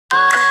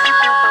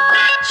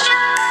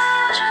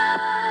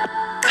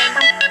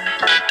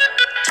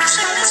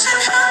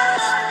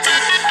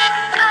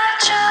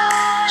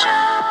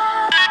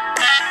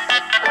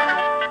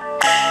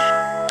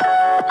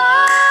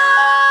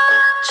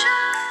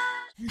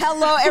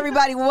Hello,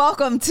 everybody.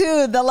 Welcome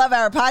to the Love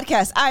Hour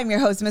podcast. I'm your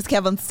host, Miss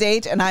Kev on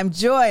stage, and I'm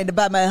joined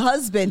by my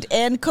husband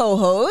and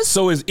co-host.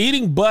 So is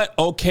eating butt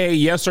okay,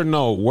 yes or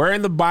no? Where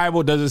in the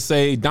Bible does it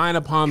say, dine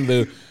upon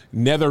the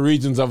nether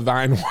regions of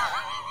thine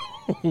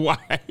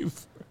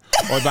wife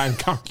or thine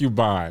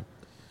concubine?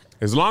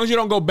 As long as you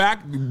don't go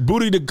back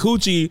booty to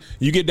coochie,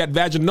 you get that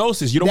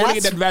vaginosis. You don't want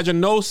to get that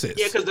vaginosis.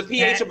 Yeah, because the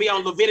pH will be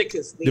on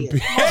Leviticus. The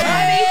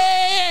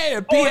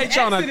pH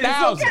on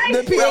 1,000. Okay.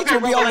 The pH will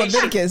be on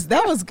Leviticus.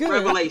 That was good.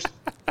 Revelation.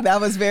 That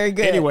was very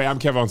good. Anyway, I'm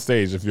Kev on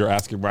stage if you're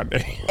asking my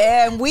name.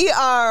 And we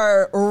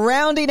are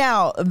rounding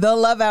out the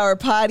Love Hour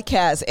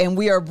podcast, and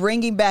we are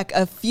bringing back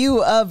a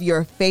few of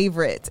your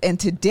favorites. And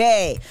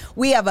today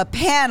we have a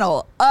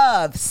panel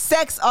of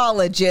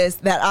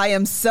sexologists that I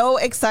am so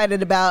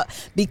excited about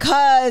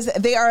because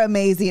they are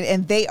amazing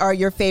and they are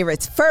your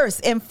favorites.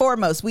 First and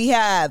foremost, we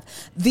have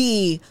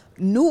the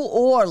New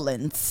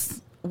Orleans.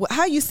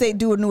 How you say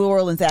do a New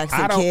Orleans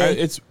accent,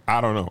 kid?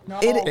 I don't know. No.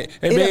 It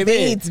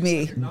evades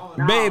me. No.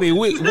 Baby,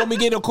 want me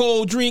get a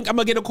cold drink? I'm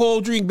going to get a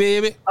cold drink,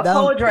 baby.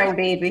 Cold drink,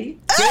 baby.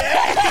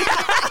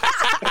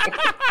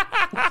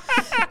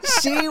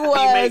 She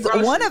was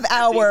one of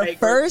our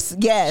first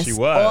guests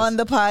on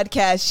the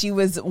podcast. She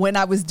was when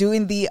I was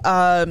doing the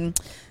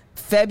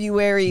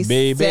February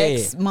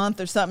 6th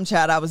month or something,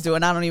 child, I was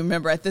doing. I don't even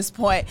remember at this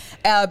point.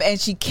 And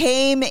she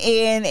came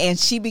in and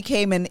she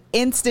became an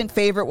instant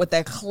favorite with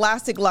a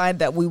classic line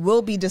that we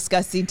will be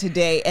discussing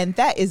today. And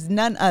that is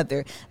none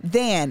other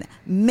than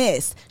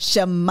Miss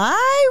Shamira.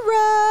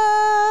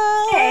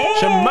 Hey,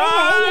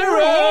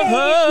 Shamira.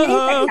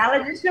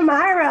 Sexologist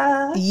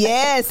Shamira.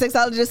 Yes,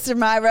 sexologist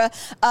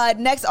Shamira.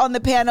 Next on the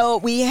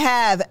panel, we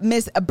have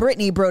Miss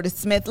Brittany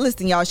Broder-Smith.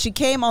 Listen, y'all, she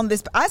came on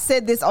this. I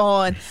said this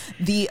on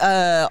the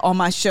on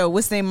my show.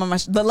 What's the name of my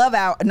show? The Love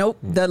Hour. Nope.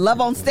 The Love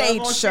on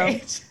Stage show.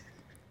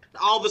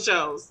 All the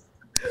shows.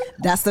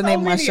 That's the name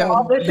of my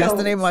show. That's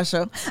the name of my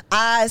show.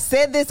 I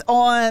said this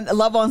on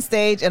Love on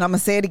Stage, and I'm going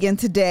to say it again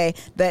today,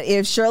 that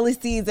if Shirley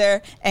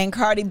Caesar and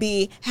Cardi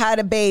B had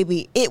a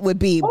baby, it would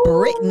be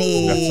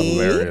Brittany.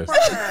 That's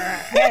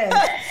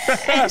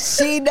hilarious.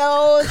 She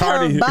knows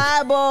her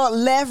Bible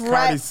left,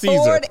 right,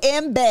 forward,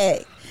 and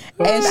back.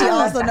 And she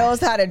also knows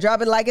how to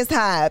drop it like it's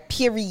high,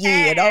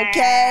 period.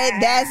 Okay,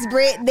 that's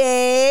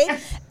Brittany.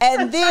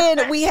 And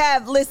then we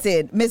have,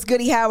 listen, Miss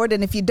Goody Howard.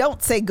 And if you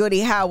don't say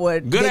Goody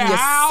Howard, then you're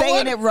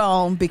saying it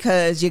wrong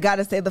because you got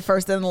to say the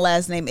first and the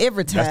last name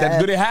every time. That's that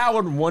Goody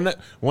Howard. One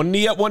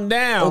knee up, one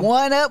down.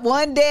 One up,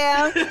 one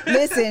down.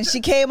 Listen,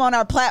 she came on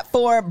our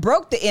platform,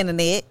 broke the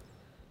internet.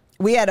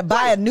 We had to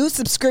buy a new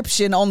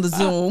subscription on the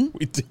Zoom.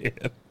 We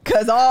did.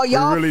 Because all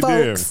y'all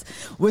folks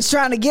was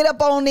trying to get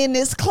up on in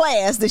this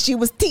class that she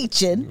was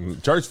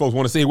teaching. Church folks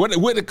want to see what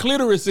the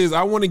clitoris is.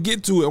 I want to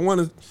get to it. I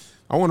want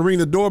to ring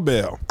the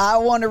doorbell. I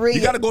want to ring.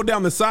 You got to go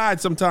down the side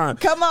sometimes.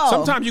 Come on.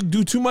 Sometimes you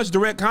do too much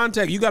direct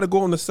contact. You got to go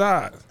on the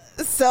side.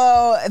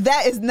 So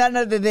that is none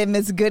other than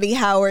Miss Goody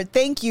Howard.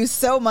 Thank you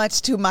so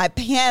much to my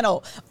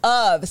panel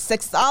of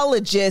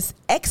sexologist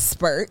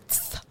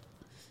experts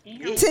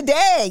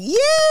today. Yay!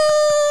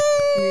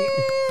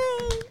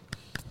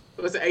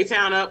 Was it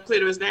A-Town up,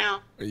 clitoris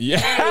down? Yeah.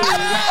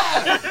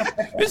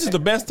 This is the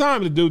best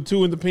time to do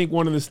two in the pink,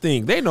 one in the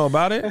stink. They know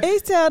about it.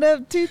 A-Town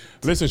up, two.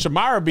 Listen,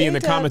 Shamira be in the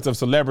comments of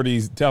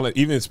celebrities telling,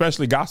 even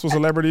especially gospel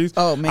celebrities.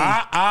 Oh, man.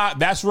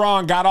 That's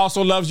wrong. God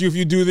also loves you if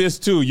you do this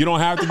too. You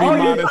don't have to be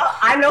modest.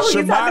 I know who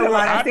you're talking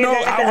about.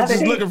 I was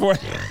just looking for it.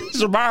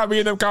 Shamira be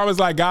in them comments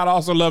like, God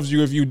also loves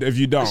you if you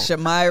don't.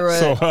 Shamira.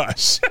 So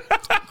hush.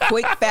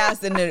 Quick,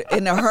 fast, in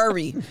a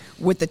hurry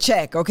with the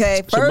check,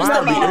 okay? First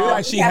of all,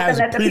 like she has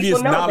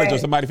previous knowledge of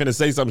somebody finna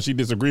say something she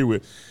disagree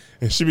with.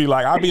 And she be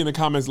like, I'll be in the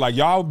comments like,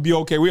 y'all be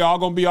okay. We all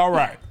gonna be all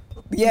right.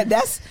 Yeah,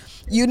 that's,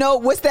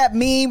 what's that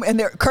meme?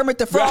 And Kermit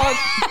the Frog?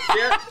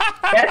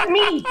 That's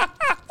me.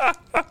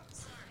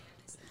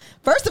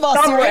 First of all,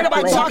 Siri, ain't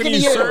nobody talking to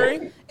you.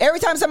 Siri? Every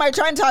time somebody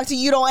trying to talk to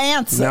you, you don't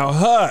answer. Now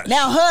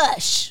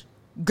hush.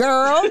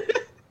 Girl.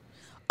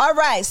 All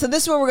right, so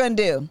this is what we're gonna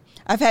do.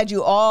 I've had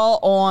you all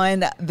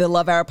on the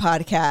Love Hour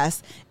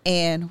podcast,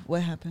 and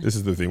what happened? This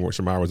is the thing where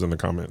Shamira was in the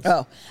comments.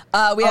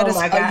 We had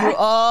you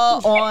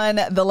all on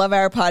the Love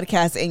Hour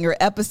podcast, and your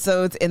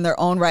episodes in their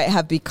own right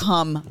have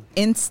become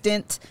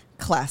instant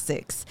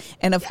classics.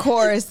 And of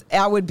course,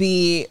 I would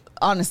be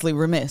honestly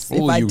remiss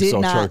if I did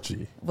not.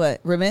 Churchy. What,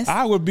 remiss?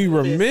 I would be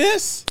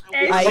remiss.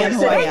 I am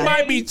who I am. It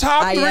might be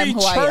top 3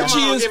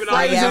 churchiest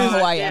I am who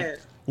I am.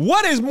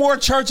 What is more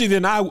churchy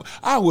than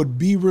I would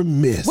be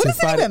remiss? What does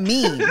that even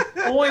mean?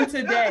 On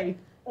today.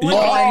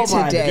 On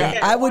today.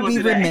 I would be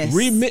remiss.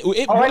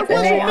 What does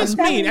remiss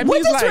mean?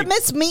 What does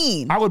remiss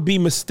mean? I would be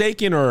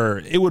mistaken, or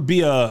it would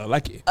be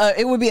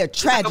it would be a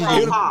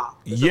tragedy.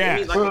 Yeah.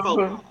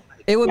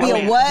 It would be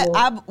a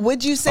what?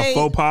 Would you say? A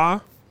faux pas?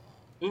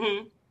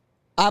 Mm-hmm.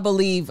 I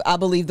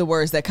believe the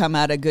words that come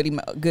out of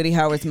Goody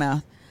Howard's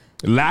mouth.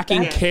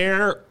 Lacking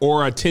care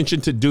or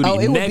attention to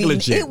duty.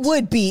 Negligent. It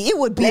would be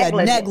a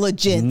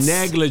negligence.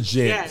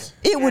 Negligent. Yes.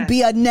 It would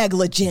be a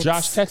negligence.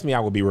 Josh, text me. I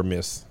would be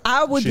remiss.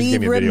 I would be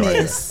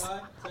remiss.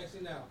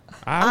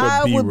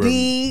 I would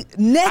be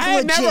negligent. I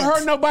had never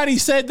heard nobody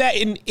said that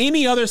in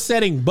any other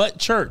setting but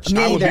church.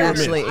 Me I would be remiss.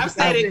 actually.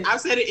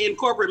 I've said it in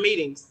corporate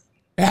meetings.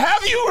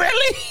 Have you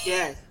really?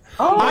 Yes.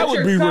 Oh, I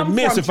would be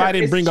remiss if I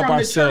didn't bring up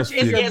ourselves.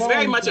 It's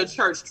very much a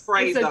church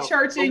phrase. It's a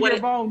church in your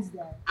bones,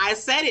 though. I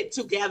said it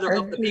to gather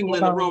up the people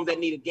in the room that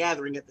needed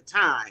gathering at the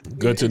time.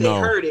 Good to know. They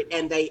heard it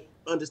and they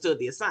understood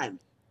the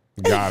assignment.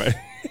 Got it.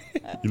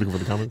 You looking for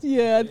the comments?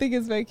 Yeah, I think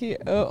it's back here.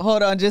 Oh,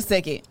 hold on just a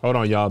second. Hold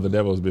on, y'all. The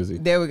devil's busy.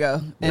 There we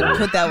go. And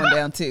put that one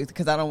down, too,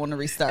 because I don't want to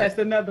restart. That's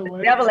another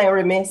one. Devil ain't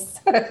remiss.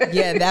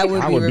 Yeah, that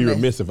would be remiss. I would be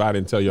remiss if I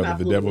didn't tell y'all that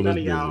the devil is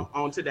busy.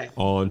 On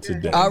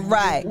today.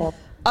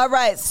 All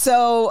right.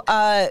 So,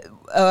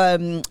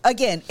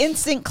 again,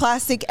 instant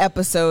classic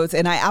episodes,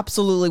 and I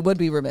absolutely would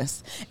be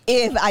remiss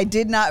if I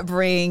did not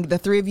bring the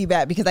three of you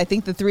back, because I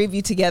think the three of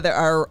you together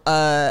are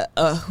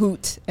a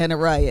hoot and a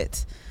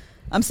riot.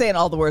 I'm saying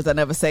all the words I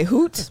never say.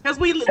 Hoot. Because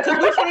we're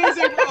friends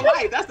in real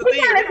life. That's the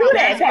thing.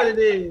 That's what it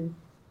is.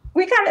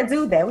 We kind of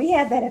do that. We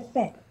have that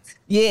effect.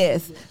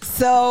 Yes.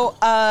 So,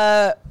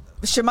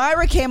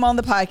 Shamira came on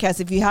the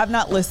podcast. If you have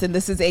not listened,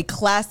 this is a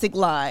classic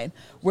line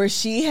where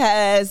she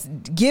has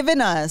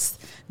given us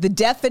the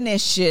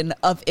definition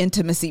of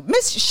intimacy.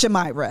 Miss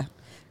Shamira,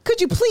 could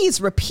you please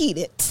repeat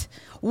it?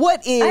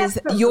 What is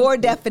your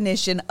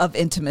definition of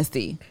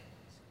intimacy?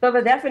 So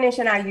the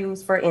definition I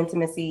use for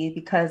intimacy,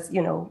 because,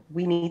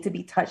 we need to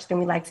be touched and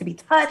we like to be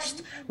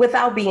touched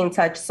without being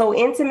touched. So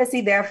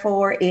intimacy,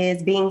 therefore,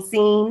 is being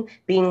seen,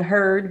 being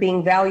heard,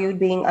 being valued,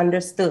 being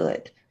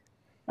understood.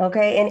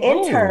 Okay. And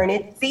in turn,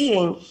 it's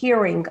seeing,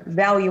 hearing,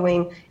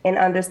 valuing, and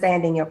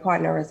understanding your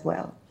partner as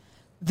well.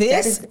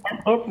 That is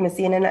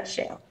intimacy in a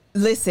nutshell.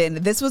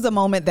 Listen, this was a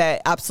moment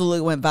that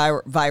absolutely went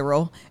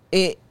viral.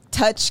 It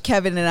touched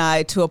Kevin and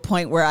I to a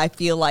point where I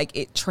feel like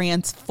it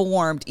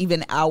transformed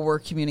even our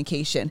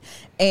communication.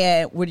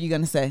 And what are you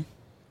going to say?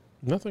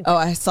 Nothing. Oh,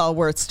 I saw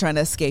words trying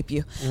to escape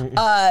you. To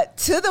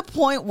the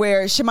point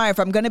where, Shamira, if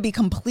I'm going to be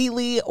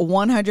completely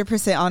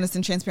 100% honest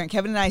and transparent,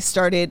 Kevin and I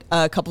started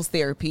couples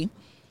therapy.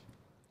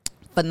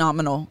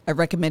 Phenomenal. I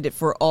recommend it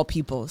for all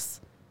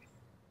peoples.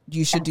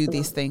 You should do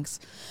these things.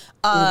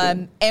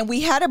 And we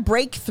had a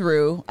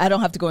breakthrough. I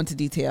don't have to go into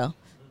detail.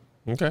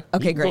 Okay.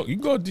 Great. You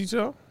can go into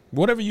detail.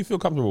 Whatever you feel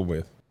comfortable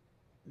with.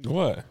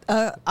 What?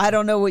 I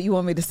don't know what you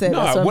want me to say.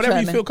 No, whatever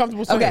you feel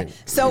comfortable saying. Okay.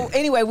 So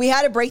anyway, we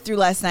had a breakthrough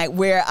last night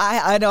where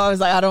I was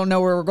like, I don't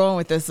know where we're going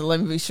with this. So let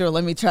me be sure.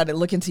 Let me try to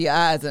look into your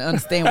eyes and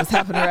understand what's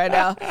happening right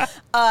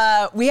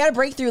now. We had a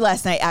breakthrough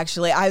last night,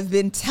 actually. I've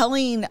been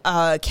telling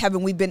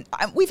Kevin,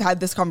 we've had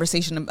this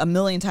conversation a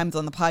million times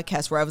on the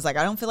podcast where I was like,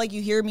 I don't feel like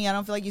you hear me. I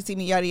don't feel like you see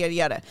me, yada, yada,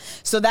 yada.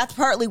 So that's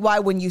partly why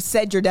when you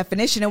said your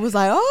definition, it was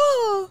like,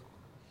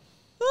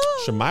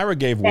 Shamira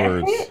gave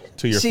words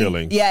to your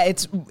feelings. Yeah,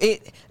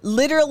 it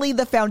literally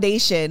the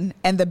foundation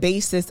and the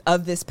basis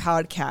of this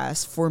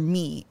podcast for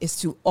me is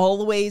to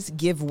always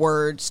give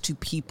words to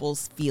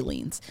people's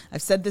feelings.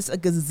 I've said this a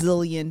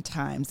gazillion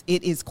times.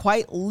 It is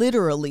quite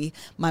literally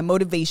my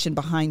motivation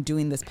behind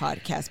doing this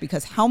podcast,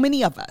 because how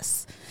many of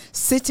us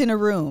sit in a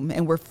room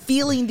and we're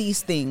feeling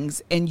these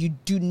things and you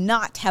do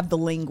not have the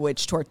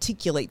language to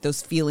articulate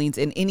those feelings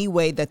in any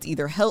way that's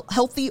either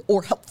healthy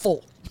or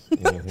helpful?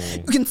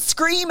 You can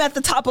scream at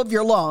the top of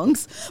your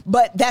lungs,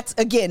 but that's,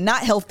 again,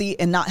 not healthy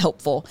and not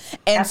helpful.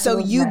 And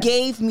Absolutely. So you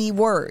gave me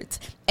words.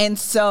 And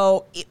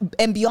so,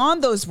 and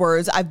beyond those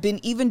words, I've been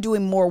even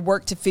doing more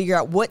work to figure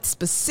out what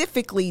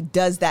specifically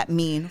does that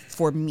mean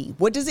for me?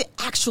 What does it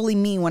actually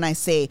mean when I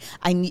say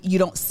you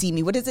don't see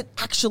me? What does it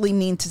actually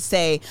mean to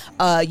say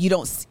you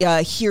don't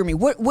hear me?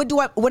 What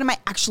am I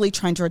actually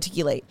trying to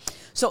articulate?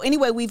 So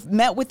anyway, we've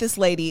met with this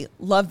lady.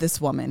 Love this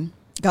woman.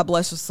 God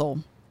bless her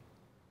soul.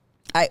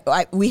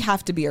 We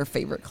have to be our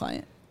favorite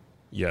client.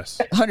 Yes.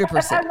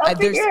 100%. I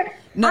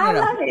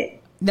love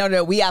it.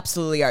 No, we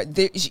absolutely are.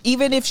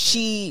 Even if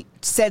she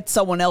said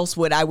someone else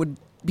would, I would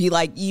be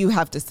like, you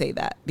have to say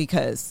that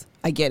because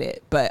I get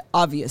it. But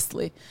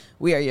obviously,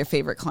 we are your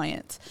favorite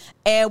clients.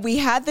 And we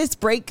had this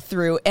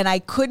breakthrough, and I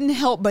couldn't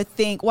help but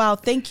think, wow,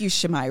 thank you,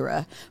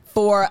 Shamira,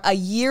 for a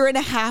year and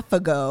a half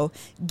ago,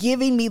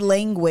 giving me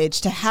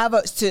language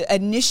to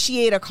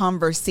initiate a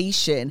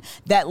conversation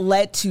that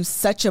led to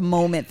such a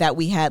moment that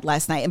we had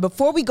last night. And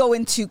before we go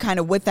into kind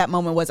of what that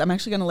moment was, I'm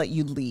actually going to let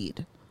you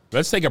lead.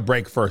 Let's take a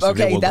break first.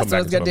 Okay, that's what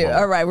I was going to do.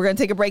 All right, we're going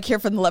to take a break here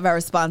from the Love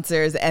Hour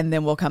sponsors, and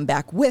then we'll come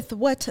back with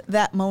what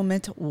that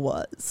moment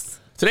was.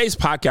 Today's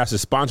podcast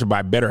is sponsored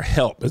by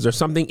BetterHelp. Is there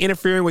something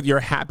interfering with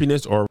your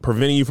happiness or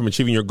preventing you from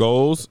achieving your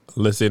goals?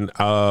 Listen,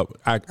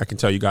 I can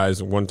tell you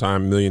guys one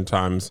time, a million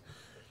times,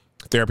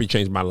 therapy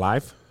changed my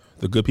life.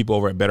 The good people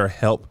over at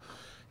BetterHelp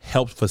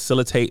helped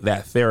facilitate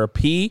that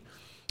therapy.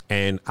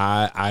 And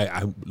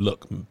I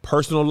look,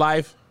 personal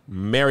life,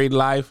 married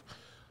life,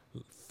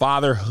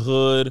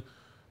 fatherhood,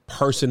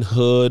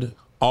 personhood,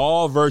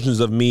 all versions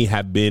of me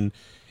have been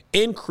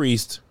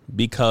increased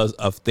because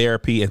of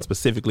therapy, and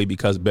specifically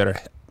because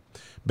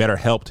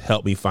BetterHelp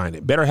helped me find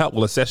it. BetterHelp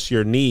will assess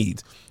your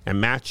needs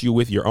and match you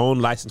with your own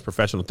licensed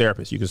professional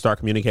therapist. You can start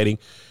communicating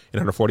in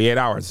under 48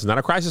 hours. It's not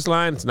a crisis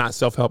line. It's not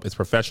self-help. It's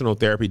professional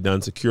therapy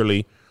done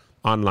securely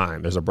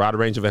online. There's a broad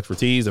range of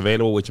expertise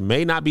available, which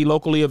may not be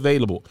locally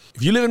available.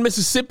 If you live in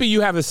Mississippi,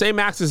 you have the same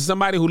access as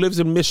somebody who lives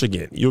in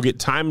Michigan. You'll get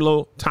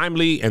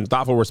timely and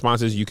thoughtful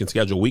responses. You can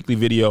schedule weekly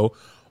video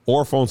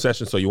or phone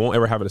sessions so you won't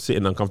ever have to sit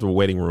in an uncomfortable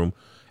waiting room,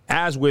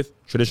 as with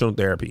traditional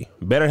therapy.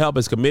 BetterHelp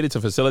is committed to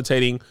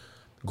facilitating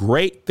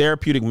great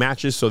therapeutic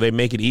matches so they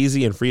make it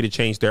easy and free to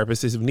change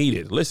therapists if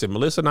needed. Listen,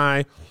 Melissa and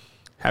I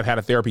have had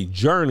a therapy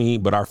journey,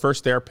 but our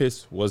first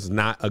therapist was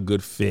not a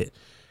good fit,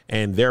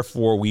 and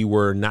therefore we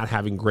were not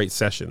having great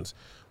sessions.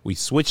 We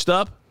switched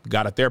up,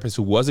 got a therapist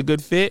who was a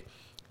good fit,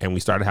 and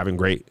we started having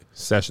great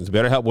sessions.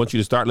 BetterHelp wants you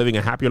to start living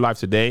a happier life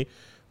today.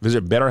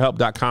 Visit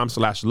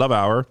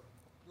betterhelp.com/lovehour.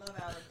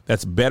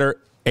 That's better,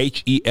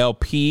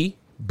 HELP,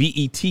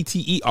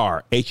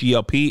 BETTER,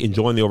 HELP, and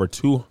join the over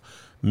 2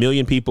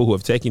 million people who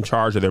have taken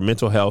charge of their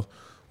mental health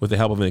with the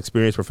help of an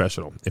experienced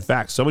professional. In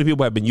fact, so many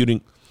people have been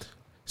using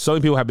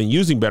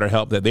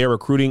BetterHelp that they are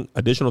recruiting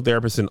additional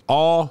therapists in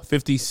all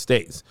 50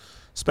 states.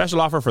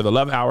 Special offer for the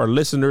Love Hour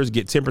listeners.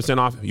 Get 10%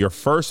 off your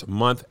first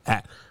month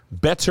at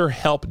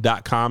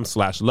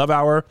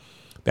betterhelp.com/lovehour.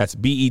 That's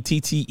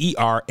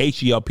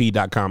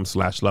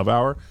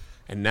BETTERHELP.com/lovehour.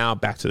 And now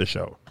back to the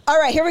show. All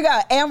right, here we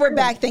go. And we're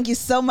back. Thank you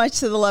so much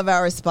to the Love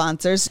Hour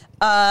sponsors.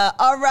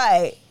 All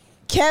right,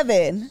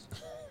 Kevin.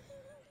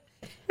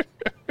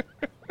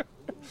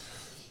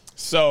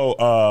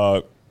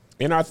 So,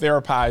 in our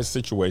therapized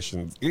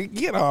situations,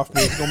 get off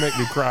me. It's going to make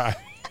me cry.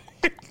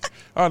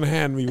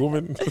 Unhand me,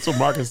 woman. That's what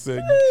Marcus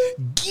said.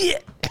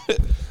 Get.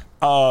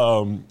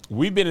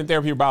 We've been in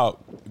therapy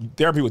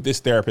with this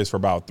therapist for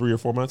about 3 or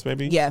 4 months,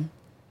 maybe. Yeah.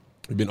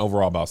 We've been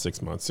overall about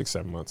 6 months,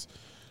 7 months.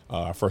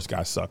 Our first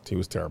guy sucked. He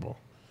was terrible.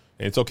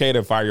 And it's okay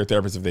to fire your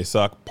therapist if they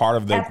suck. Part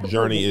of the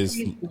journey is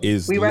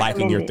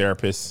liking your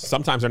therapist.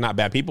 Sometimes they're not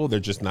bad people. They're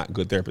just not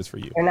good therapists for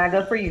you. They're not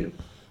good for you.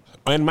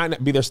 And it might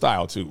not be their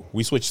style, too.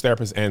 We switch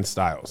therapists and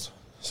styles.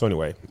 So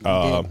anyway,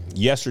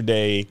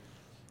 yesterday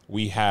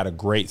we had a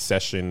great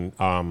session.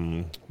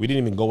 We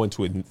didn't even go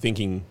into it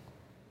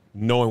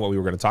knowing what we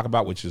were going to talk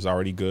about, which is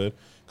already good.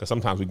 Because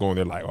sometimes we go in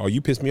there like, oh,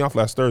 you pissed me off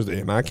last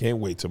Thursday, and I can't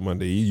wait till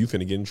Monday. You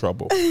finna get in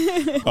trouble.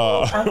 It's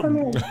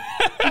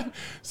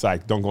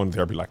like, don't go into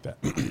therapy like that.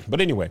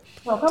 But anyway,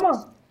 well, come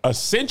on.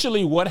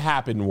 Essentially what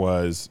happened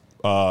was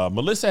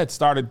Melissa had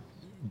started,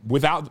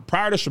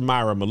 prior to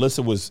Shamira,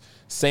 Melissa was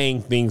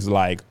saying things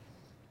like,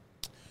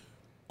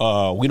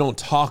 we don't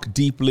talk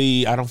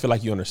deeply. I don't feel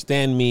like you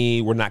understand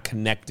me. We're not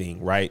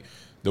connecting, right?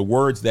 The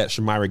words that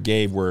Shamira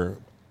gave were,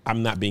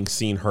 I'm not being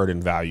seen, heard,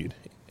 and valued.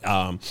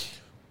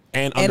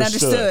 And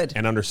understood.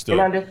 And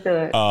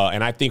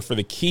I think for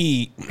the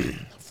key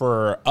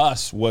for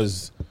us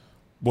was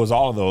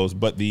all of those,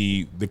 but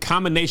the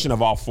combination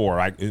of all four,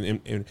 right?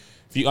 And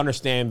if you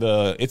understand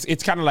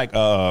it's kind of like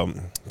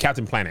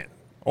Captain Planet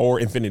or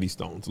Infinity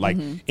Stones. Like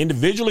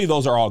individually,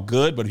 those are all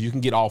good, but if you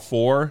can get all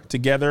four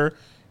together,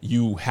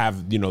 you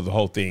have, the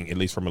whole thing, at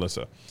least for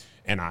Melissa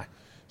and I.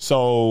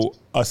 So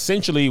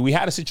essentially, we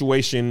had a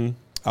situation,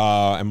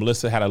 and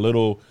Melissa had a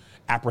little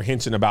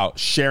apprehension about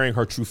sharing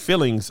her true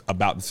feelings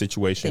about the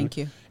situation. Thank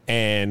you.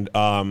 And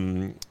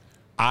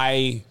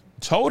I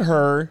told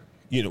her,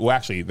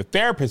 actually, the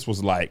therapist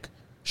was like,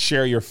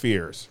 share your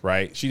fears,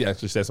 right? She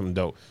actually said something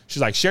dope.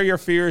 She's like, share your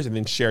fears and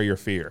then share your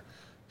fear.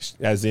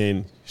 As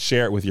in,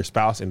 share it with your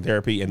spouse in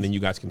therapy, and then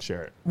you guys can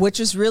share it. Which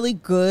is really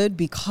good,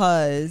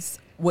 because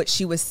what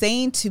she was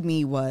saying to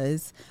me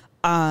was,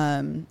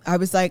 I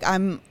was like,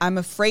 I'm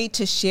afraid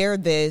to share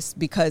this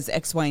because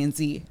X, Y, and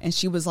Z. And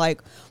she was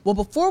like, well,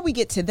 before we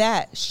get to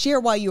that, share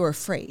why you're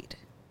afraid.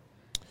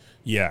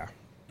 Yeah.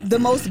 The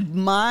most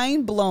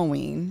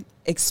mind-blowing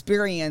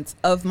experience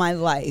of my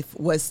life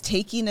was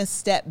taking a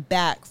step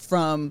back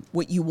from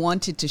what you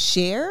wanted to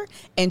share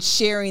and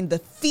sharing the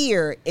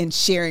fear and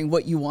sharing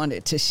what you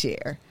wanted to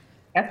share.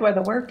 That's where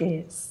the work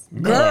is.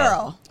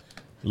 Girl.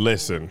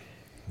 Listen,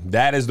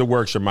 that is the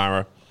work,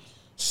 Shamira.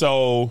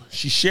 So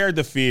she shared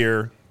the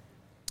fear,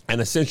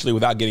 and essentially,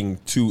 without getting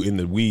too in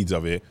the weeds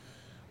of it,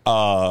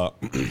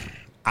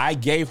 I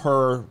gave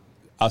her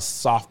a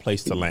soft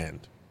place to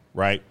land,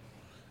 right?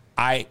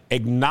 I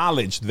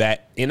acknowledged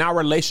that in our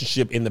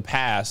relationship in the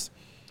past,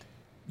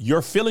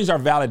 your feelings are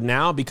valid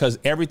now because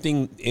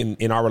everything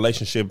in our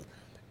relationship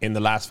in the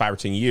last 5 or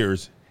 10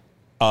 years,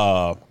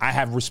 I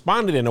have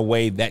responded in a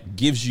way that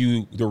gives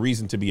you the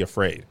reason to be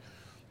afraid,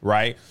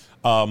 right?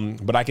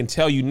 But I can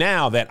tell you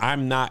now that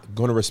I'm not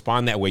going to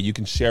respond that way. You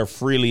can share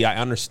freely. I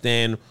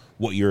understand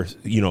what you're,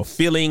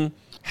 feeling,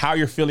 how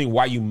you're feeling,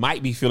 why you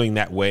might be feeling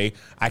that way.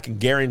 I can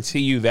guarantee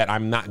you that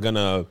I'm not going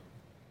to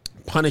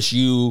punish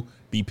you,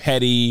 be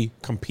petty,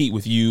 compete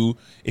with you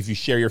if you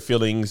share your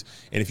feelings.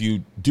 And if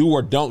you do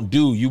or don't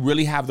do, you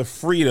really have the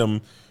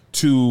freedom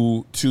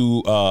to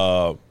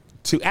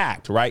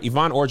act, right?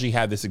 Yvonne Orji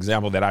had this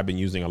example that I've been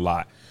using a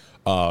lot.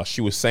 She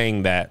was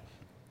saying that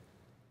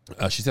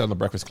she said on the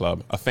Breakfast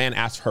Club, a fan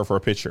asked her for a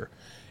picture,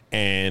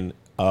 and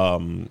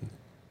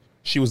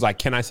she was like,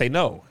 can I say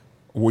no?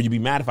 Will you be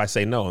mad if I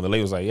say no? And the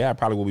lady was like, yeah, I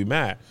probably will be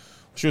mad.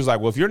 She was like,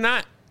 well, if you're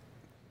not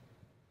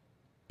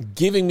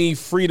giving me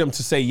freedom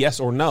to say yes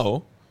or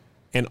no,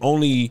 and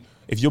only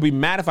If you'll be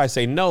mad if I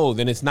say no,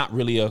 then it's not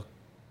really a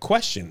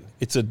question.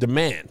 It's a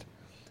demand.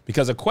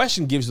 Because a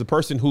question gives the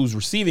person who's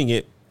receiving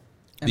it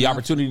the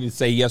opportunity to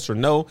say yes or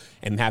no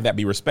and have that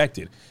be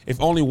respected. If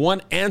only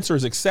one answer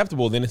is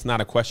acceptable, then it's not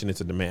a question, it's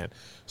a demand.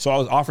 So I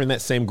was offering that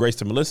same grace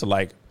to Melissa,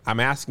 like, I'm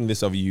asking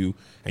this of you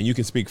and you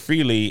can speak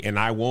freely and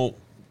I won't,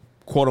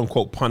 quote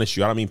unquote, punish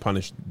you. I don't mean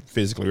punish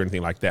physically or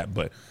anything like that,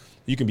 but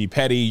you can be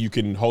petty, you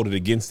can hold it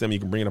against them, you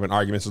can bring it up in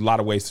arguments. There's a lot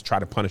of ways to try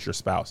to punish your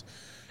spouse.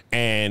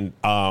 And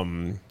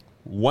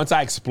once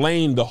I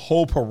explained the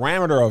whole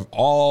parameter of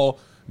all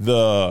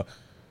the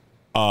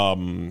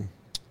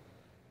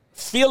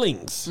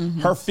feelings,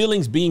 her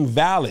feelings being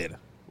valid,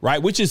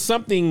 right? Which is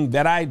something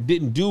that I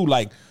didn't do,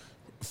 like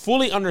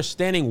fully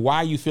understanding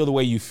why you feel the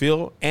way you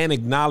feel and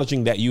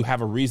acknowledging that you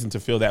have a reason to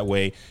feel that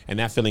way and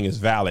that feeling is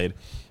valid.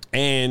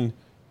 And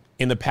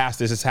in the past,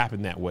 this has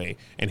happened that way.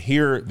 And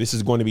here, this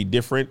is going to be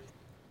different.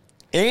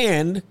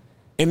 And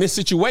in this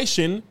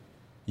situation,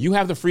 you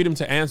have the freedom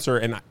to answer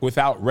and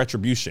without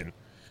retribution.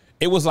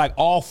 It was like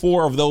all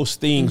four of those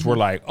things were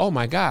like, oh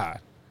my God,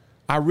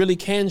 I really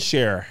can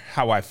share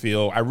how I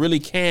feel. I really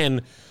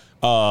can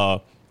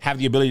have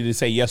the ability to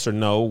say yes or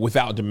no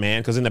without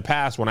demand. Because in the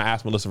past, when I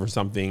asked Melissa for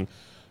something,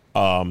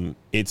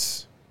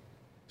 it's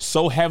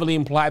so heavily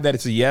implied that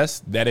it's a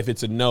yes that if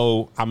it's a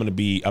no, I'm going to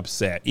be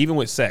upset. Even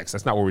with sex,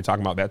 that's not what we were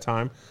talking about that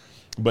time.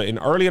 But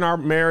early in our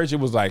marriage, it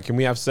was like, can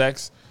we have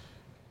sex?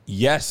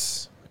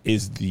 Yes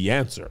is the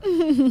answer,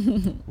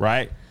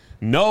 right?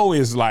 No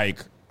is like,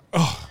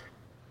 oh,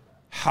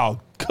 how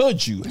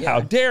could you? Yeah. How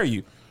dare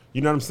you?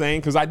 You know what I'm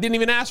saying? Because I didn't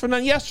even ask for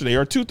none yesterday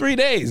or 2-3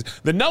 days.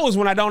 The no is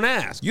when I don't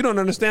ask. You don't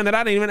understand that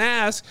I didn't even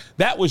ask.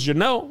 That was your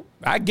no.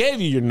 I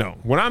gave you your no.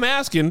 When I'm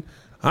asking,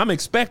 I'm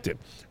expected,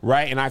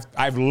 right? And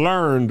I've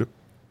learned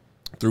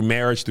through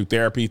marriage, through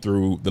therapy,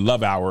 through the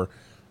Love Hour,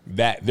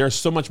 that there's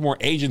so much more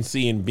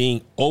agency in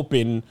being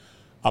open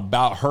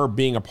about her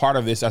being a part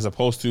of this as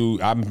opposed to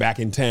I'm back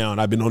in town.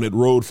 I've been on that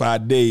road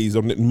 5 days.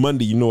 On that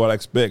Monday, you know what I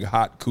expect,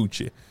 hot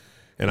coochie.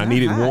 And I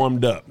need it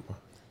warmed up.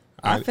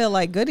 I feel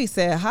like Goody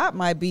said hot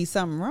might be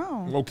something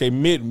wrong. Okay,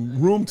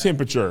 room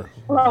temperature.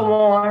 A little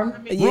warm.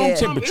 Room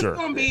temperature. It's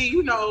going to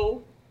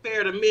be,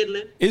 fair to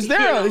middle. Is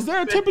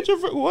there a temperature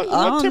for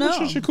what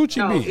temperature should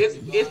coochie be?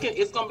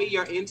 It's going to be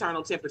your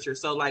internal temperature.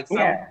 So like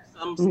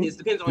it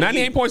depends on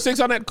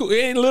 98.6 on that.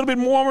 It ain't a little bit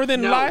warmer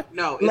than life?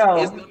 No.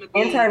 It's going to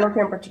be internal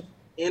temperature.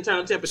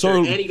 Internal temperature,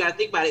 and you got to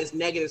think about it. It's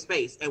negative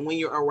space, and when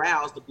you're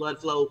aroused, the blood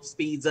flow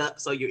speeds up,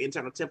 so your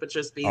internal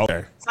temperature speeds.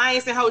 Okay.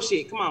 Science and whole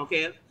shit. Come on,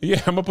 Kev.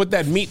 Yeah, I'm gonna put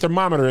that meat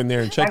thermometer in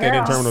there and check that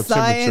internal temperature.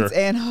 Science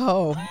and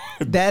hoe.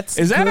 That's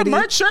is that Goody. A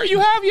merch shirt you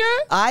have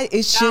yet?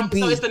 It should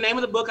be. So it's the name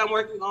of the book I'm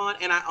working on,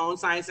 and I own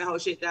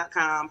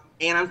scienceandhoeshit.com,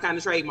 and I'm trying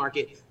to trademark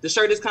it. The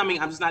shirt is coming.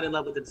 I'm just not in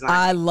love with the design.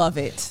 I love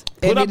it.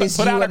 Put out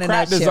a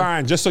crap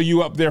design just so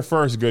you up there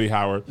first, Goody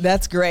Howard.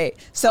 That's great.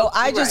 So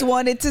I just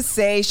wanted to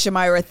say,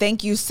 Shamira,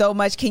 thank you so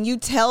much. Can you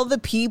tell the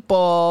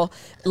people,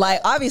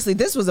 like, obviously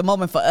this was a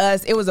moment for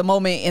us. It was a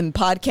moment in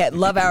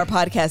Love Hour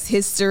podcast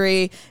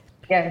history.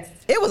 Yes.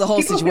 It was a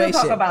whole situation.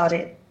 People talk about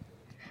it.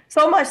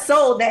 So much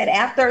so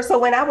that so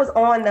when I was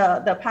on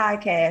the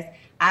podcast,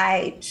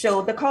 I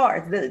showed the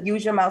cards, the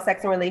Use Your Mouth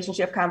Sex and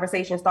Relationship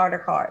Conversation Starter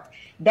cards.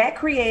 That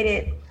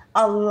created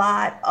a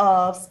lot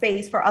of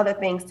space for other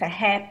things to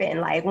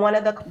happen. Like one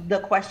of the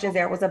questions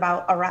there was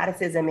about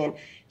eroticism and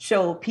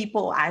showed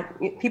people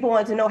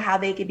wanted to know how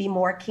they could be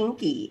more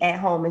kinky at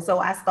home. And so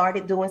I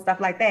started doing stuff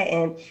like that.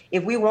 And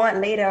if we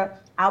want later,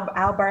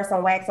 I'll burn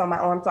some wax on my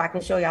arm so I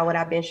can show y'all what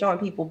I've been showing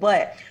people.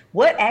 But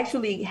what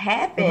actually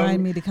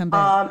happened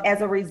as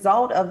a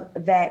result of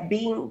that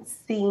being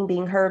seen,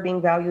 being heard,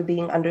 being valued,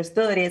 being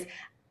understood is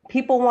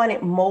people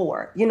wanted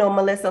more.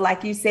 Melissa,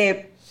 like you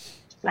said,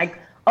 like,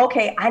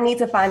 okay, I need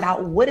to find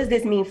out, what does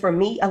this mean for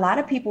me? A lot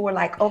of people were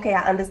like, okay,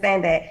 I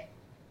understand that,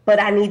 but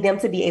I need them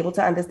to be able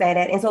to understand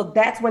that. And so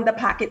that's when the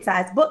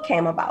pocket-sized book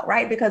came about,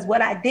 right? Because what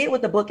I did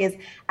with the book is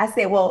I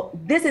said, well,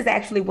 this is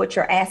actually what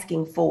you're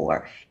asking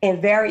for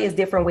in various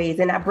different ways.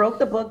 And I broke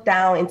the book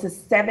down into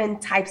 7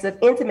 types of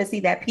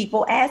intimacy that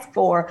people ask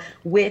for,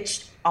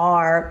 which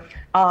are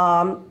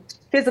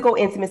physical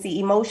intimacy,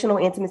 emotional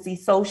intimacy,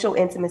 social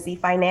intimacy,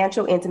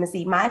 financial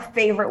intimacy. My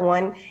favorite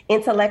one,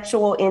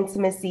 intellectual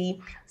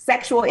intimacy,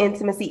 sexual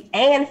intimacy,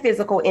 and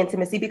physical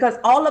intimacy, because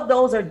all of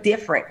those are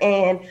different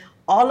and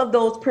all of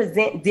those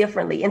present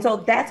differently. And so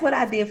that's what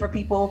I did for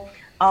people.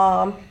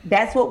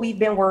 That's what we've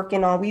been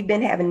working on. We've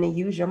been having the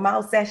Use Your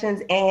Mouth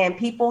sessions, and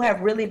people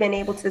have really been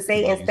able to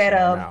say instead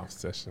of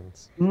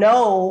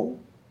no,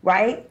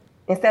 right?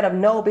 Instead of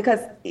no, because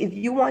if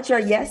you want your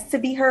yes to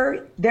be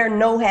heard, their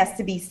no has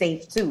to be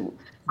safe too.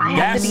 I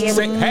have to be able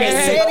to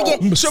say it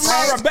again.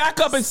 Shamira, back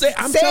up and say,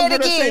 I'm telling you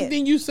the same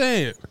thing you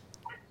said.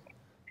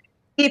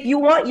 If you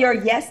want your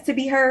yes to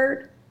be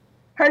heard,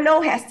 her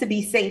no has to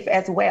be safe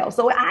as well.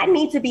 So I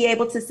need to be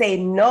able to say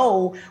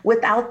no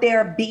without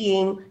there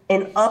being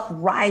an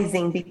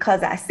uprising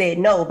because I said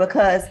no.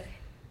 Because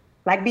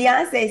like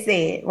Beyonce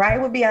said, right?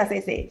 What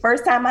Beyonce said,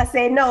 first time I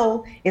said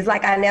no is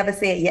like I never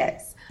said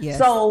yes.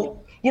 So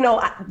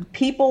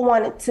people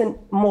wanted to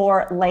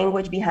more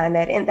language behind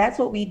that. And that's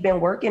what we've been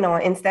working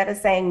on. Instead of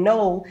saying,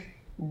 no,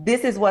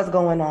 this is what's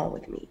going on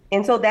with me.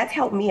 And so that's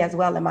helped me as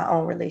well in my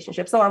own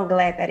relationship. So I'm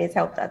glad that it's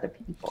helped other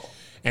people.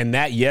 And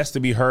that yes to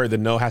be heard, the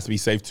no has to be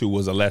safe too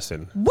was a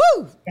lesson.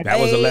 Woo! That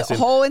was a lesson.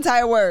 Whole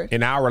entire word.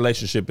 In our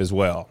relationship as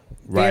well.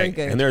 Right. Very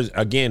good. And there's,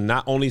 again,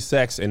 not only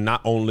sex and not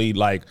only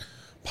like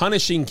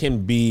punishing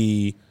can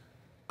be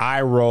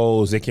eye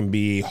rolls. It can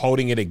be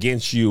holding it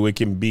against you. It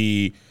can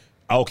be,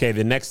 okay,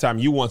 the next time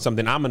you want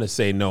something, I'm going to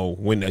say no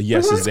when a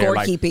yes is there.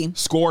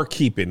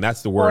 Scorekeeping.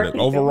 That's the word.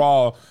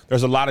 Overall,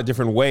 there's a lot of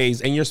different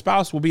ways, and your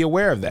spouse will be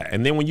aware of that.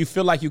 And then when you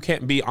feel like you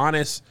can't be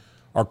honest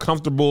or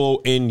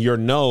comfortable in your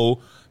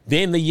no,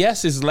 then the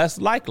yes is less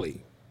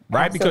likely,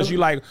 right? Absolutely. Because you're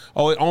like,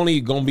 oh, it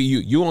only going to be you.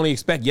 You only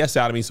expect yes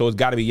out of me, so it's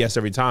got to be yes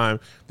every time.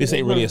 This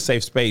ain't really a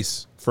safe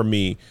space for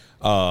me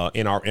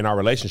in our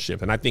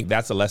relationship. And I think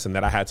that's a lesson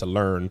that I had to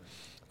learn.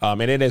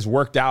 And it has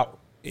worked out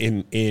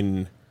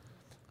in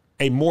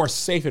a more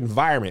safe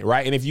environment,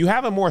 right? And if you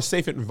have a more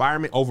safe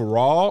environment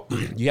overall,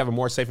 you have a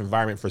more safe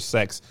environment for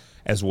sex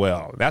as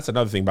well. That's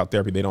another thing about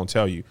therapy they don't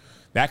tell you.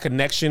 That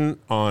connection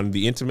on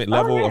the intimate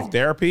level of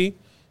therapy,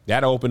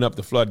 that opened up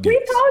the floodgates.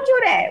 We told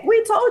you that.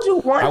 We told you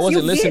once I wasn't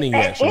you listening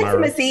get that yet,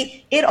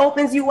 intimacy, it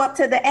opens you up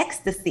to the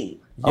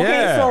ecstasy. Yeah.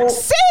 Okay, so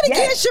say it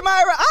again,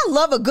 Shamira. I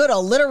love a good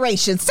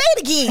alliteration. Say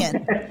it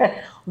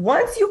again.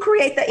 Once you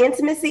create the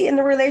intimacy in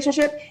the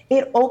relationship,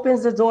 it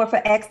opens the door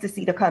for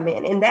ecstasy to come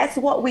in. And that's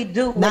what we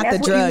do. Not the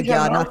drug,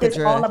 y'all. Not the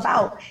drug. All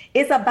about.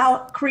 It's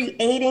about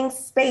creating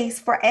space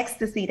for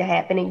ecstasy to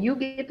happen. And you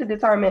get to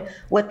determine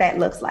what that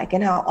looks like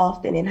and how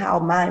often and how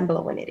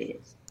mind-blowing it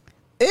is.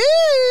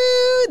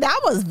 Ooh, that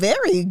was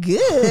very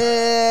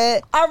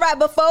good. All right,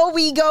 before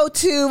we go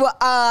to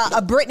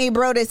Brittany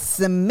Brodus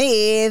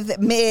Smith,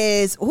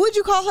 Ms. Who would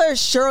you call her?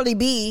 Shirley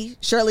B.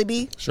 Shirley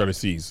B. Shirley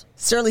C's.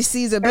 Shirley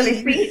Caesar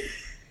B.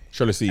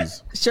 Shirley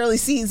C's. Shirley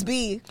C's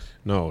B.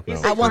 No.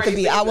 I want the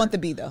B. I want the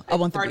B though. I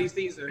want the Cardi B.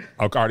 Caesar.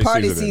 Oh, Cardi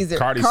Caesar.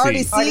 Cardi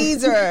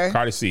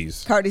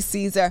C's. Cardi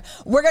Caesar.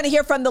 We're gonna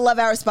hear from the Love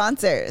Hour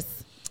sponsors.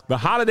 The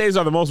holidays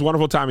are the most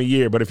wonderful time of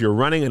year, but if you're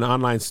running an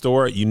online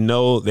store, you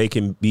know they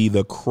can be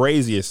the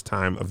craziest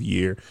time of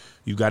year.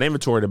 You've got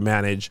inventory to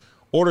manage,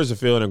 orders to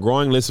fill, and a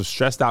growing list of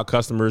stressed out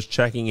customers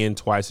checking in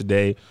twice a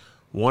day,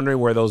 wondering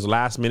where those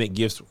last minute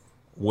gifts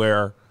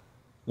will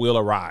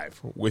arrive.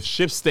 With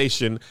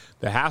ShipStation,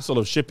 the hassle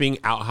of shipping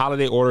out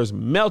holiday orders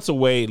melts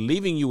away,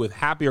 leaving you with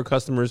happier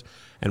customers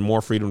and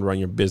more freedom to run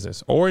your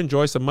business or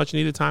enjoy some much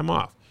needed time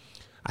off.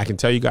 I can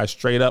tell you guys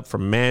straight up,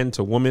 from man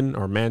to woman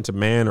or man to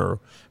man or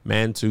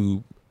man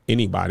to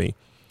anybody,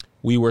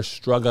 we were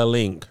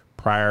struggling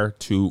prior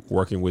to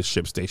working with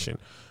ShipStation.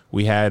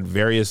 We had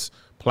various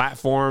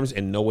platforms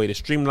and no way to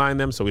streamline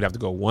them, so we'd have to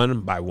go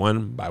one by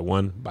one by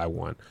one by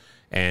one.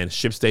 And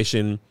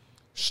ShipStation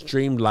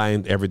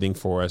streamlined everything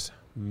for us,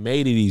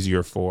 made it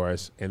easier for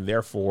us, and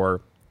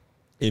therefore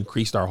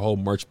increased our whole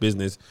merch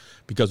business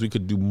because we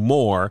could do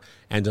more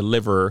and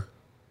deliver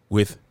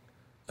with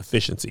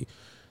efficiency.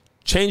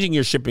 Changing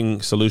your shipping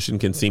solution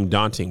can seem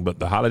daunting, but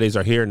the holidays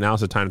are here.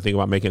 Now's the time to think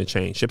about making a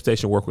change.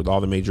 ShipStation work with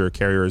all the major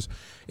carriers,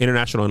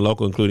 international and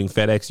local, including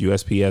FedEx,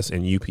 USPS,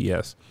 and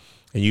UPS.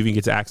 And you even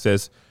get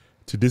access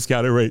to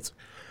discounted rates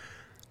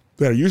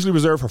that are usually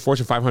reserved for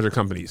Fortune 500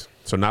 companies.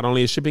 So not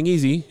only is shipping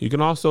easy, you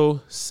can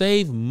also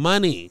save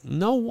money.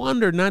 No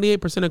wonder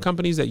 98% of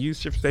companies that use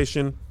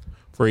ShipStation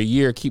for a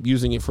year keep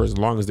using it for as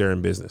long as they're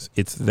in business.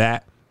 It's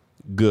that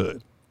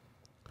good.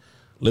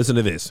 Listen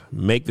to this.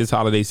 Make this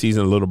holiday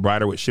season a little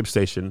brighter with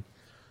ShipStation.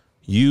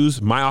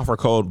 Use my offer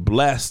code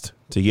BLESSED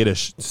to get a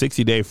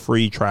 60-day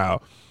free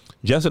trial.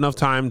 Just enough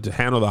time to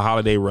handle the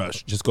holiday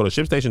rush. Just go to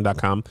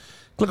ShipStation.com,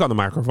 click on the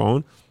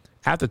microphone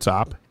at the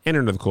top,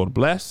 enter the code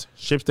BLESSED.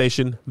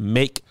 ShipStation,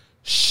 make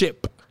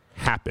ship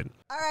happen.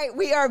 All right,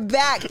 we are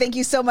back. Thank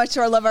you so much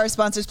to our Love Hour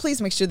sponsors.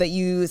 Please make sure that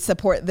you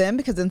support them,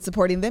 because in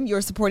supporting them,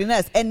 you're supporting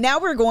us. And now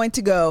we're going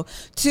to go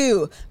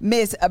to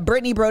Miss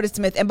Brittany Brodus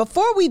Smith. And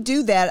before we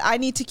do that, I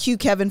need to cue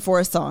Kevin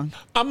for a song.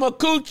 I'm a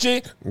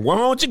coochie.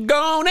 Won't you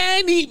go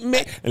and eat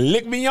me?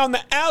 Lick me on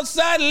the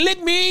outside,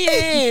 lick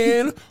me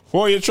in.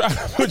 Before you try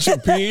to put your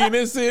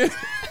penis in.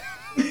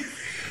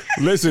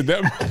 Listen,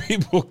 that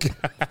people,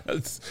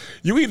 guys,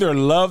 you either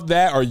love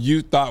that or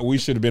you thought we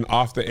should have been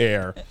off the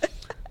air.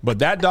 But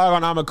that dog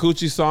on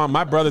Amakuchi song,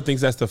 my brother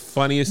thinks that's the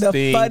funniest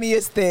thing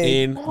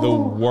in the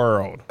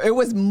world. It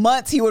was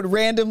months he would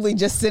randomly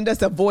just send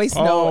us a voice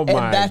note,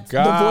 and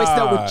the voice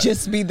note would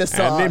just be the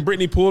song. And then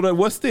Brittany pulled up,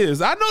 what's this?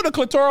 I know the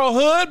clitoral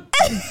hood.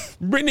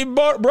 Brittany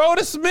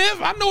Brodus Smith,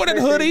 I know what that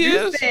hoodie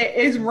is.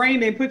 It's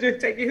raining.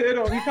 Take your hood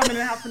off. You come in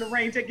the house in the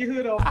rain, take your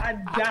hood off. I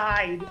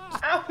died.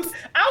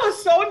 I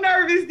was so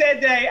nervous that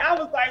day. I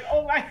was like,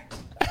 oh my.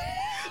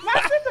 My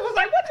sister was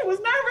like, what? You was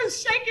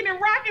nervous, shaking and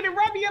rocking and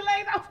rubbing your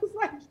legs. I was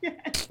like,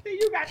 yes.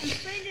 You got to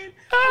singing.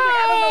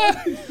 I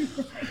don't know what to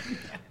do right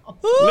now.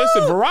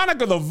 Listen,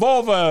 Veronica the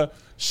Vulva,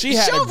 she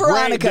had a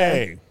great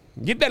day.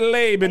 Get that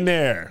lab in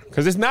there.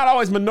 Because it's not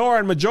always minora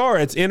and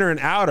majora. It's inner and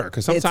outer.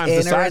 Because sometimes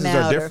the sizes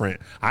are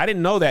different. I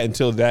didn't know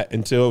that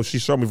until she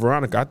showed me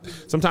Veronica.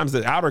 Sometimes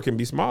the outer can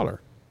be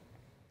smaller.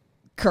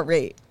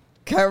 Correct.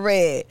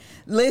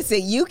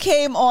 Listen, you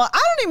came on. I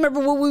don't even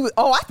remember what we were.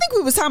 Oh, I think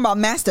we was talking about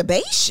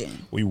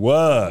masturbation. We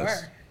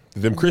was.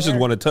 Them Christians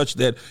want to touch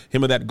that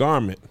hem of that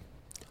garment.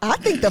 I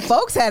think the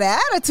folks had an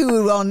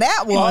attitude on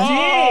that one.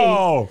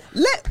 Oh.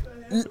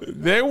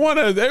 They want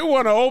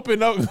to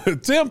open up the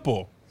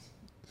temple.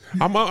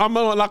 I'm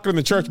unlocking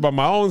the church by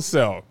my own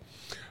self.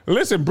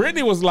 Listen,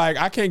 Brittany was like,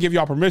 I can't give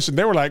y'all permission.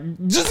 They were like,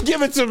 just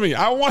give it to me.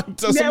 I want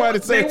somebody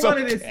to say it's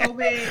okay. It so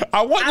bad.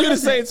 I want you to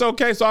say it's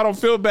okay so I don't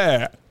feel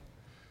bad.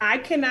 I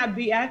cannot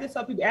be, I have to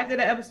tell people, after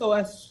the episode,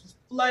 I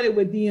flooded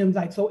with DMs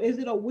like, so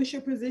what's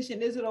your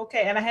position? Is it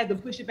okay? And I had to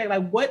push it back.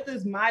 Like, what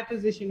does my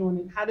position on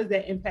it? How does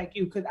that impact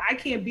you? Because I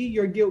can't be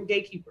your guilt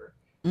gatekeeper.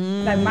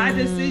 Like, my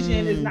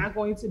decision is not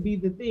going to be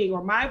the thing,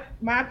 or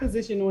my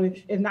position on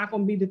it is not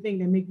going to be the thing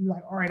that make you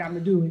like, all right, I'm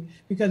gonna do it.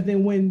 Because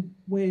then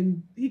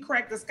when he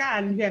cracked the sky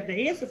and you have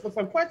to answer for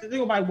some questions, they're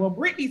gonna be like, well,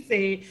 Brittany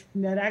said,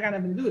 no, that got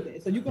nothing to do with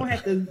that. So you're gonna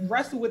have to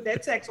wrestle with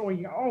that text on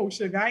your own,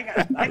 sugar. I ain't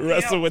got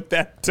wrestle with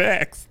that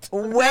text.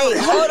 Wait,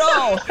 hold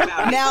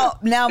on.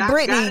 Now,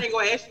 Brittany, God ain't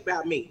gonna ask you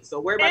about me.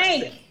 So worry about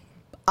yourself.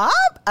 I'm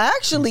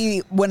actually,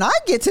 when I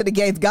get to the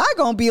gates, God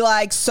gonna be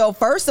like, so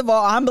first of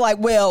all, I'm like,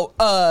 well,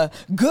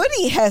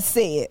 Goody has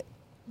said.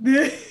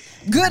 Goody.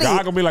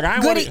 God gonna be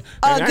like, Goody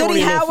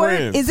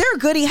Howard. Is there a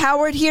Goody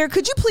Howard here?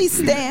 Could you please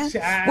stand?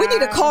 We need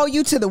to call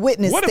you to the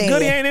witness stand. What if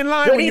Goody ain't in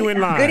line when you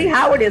in line? Goody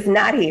Howard is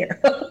not here.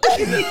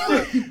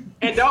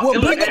 And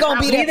don't. Brittany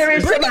gonna be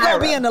there. Brittany gonna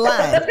be in the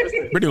line.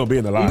 Brittany gonna be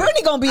in the line.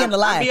 Brittany gonna be in the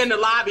line. I'll be in the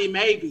lobby,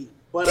 maybe.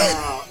 But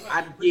yeah.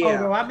 Oh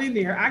no, I've been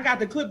there. I got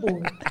the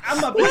clipboard.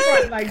 I'm up in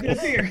front like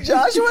this here.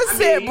 Joshua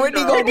said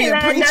Brittany gonna be a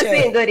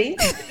preacher. Goody.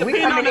 We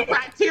come on the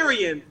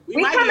criterion.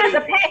 We come as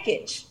a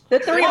package. The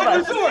three of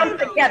us come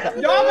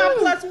together. Y'all my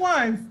plus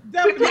ones.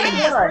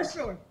 For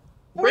sure.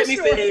 Brittany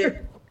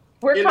said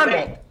we're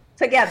coming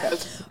together.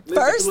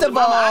 First of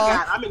all,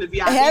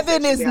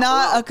 heaven is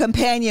not a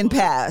companion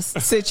pass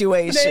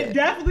situation.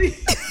 Definitely.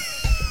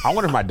 I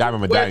wonder if my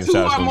diamond medallion two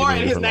or more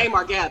in his name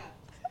are gathered.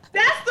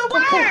 That's the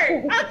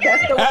word. Okay.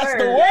 That's the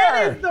word.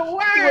 That is the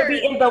word. He will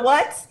be in the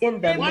what? In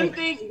the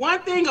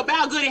one thing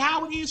about Goody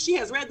Howard is she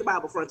has read the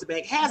Bible front to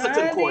back, has a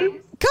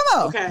concordance. Come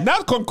on. Okay.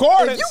 Not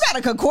concordance. If you got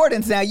a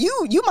concordance now,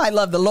 you might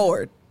love the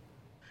Lord.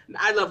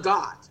 I love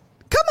God.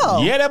 Come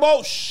on. Yeah, that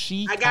boat.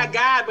 I got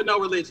God but no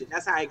religion.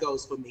 That's how it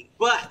goes for me.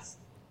 But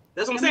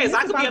that's what I'm saying.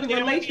 I could be up there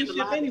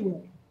relationship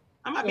anyway.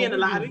 I might be in the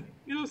lobby.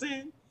 You know what I'm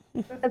saying?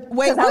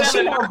 Wait,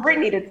 I want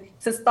Brittany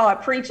to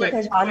start preaching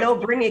because y'all know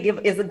Brittany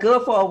is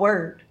good for a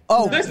word.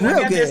 Oh, listen,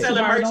 real good.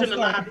 Selling merch in the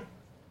lobby.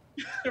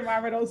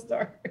 Tomorrow don't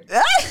start.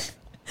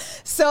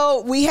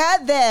 So we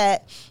had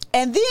that,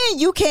 and then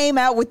you came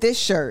out with this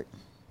shirt.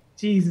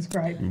 Jesus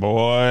Christ,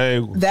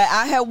 boy, that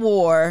I had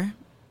wore.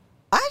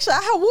 Actually,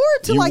 I had wore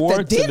it to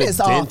the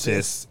dentist's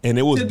office. And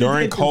it was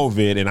during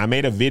COVID, and I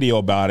made a video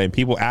about it, and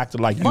people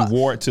acted like you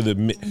wore it to the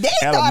elementary school. They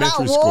thought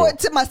I wore it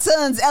to my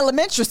son's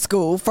elementary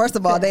school. First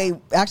of all, Joe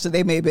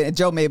may have been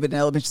in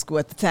elementary school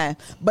at the time,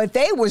 but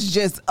they was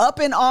just up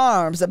in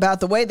arms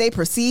about the way they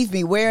perceived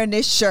me wearing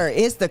this shirt.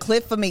 It's the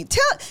clip for me.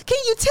 Can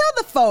you tell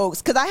the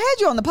folks, because I had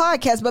you on the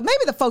podcast, but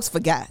maybe the folks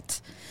forgot.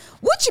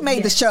 What you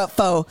made the shirt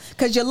for?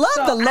 Because you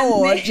love the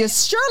Lord. You're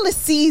Shirley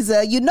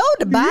Caesar. You know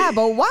the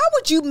Bible. Why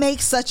would you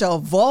make such a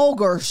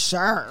vulgar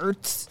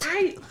shirt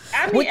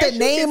with the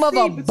name of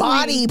a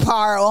body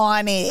part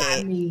on it?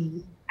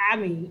 I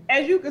mean,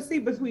 as you can see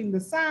between the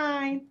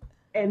sign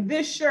and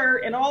this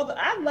shirt and all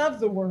I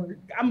love the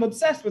word. I'm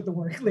obsessed with the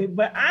word clit.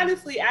 But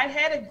honestly, I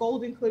had a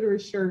golden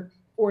clitoris shirt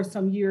for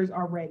some years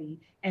already.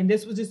 And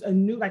this was just a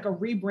new, like a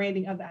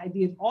rebranding of the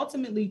ideas,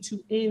 ultimately to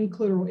end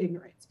clitoral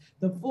ignorance.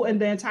 The full and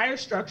the entire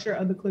structure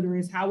of the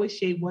clitoris, how it's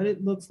shaped, what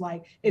it looks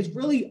like, is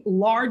really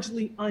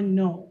largely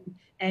unknown.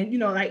 And,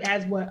 like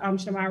as what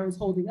Shamira is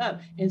holding up.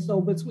 And so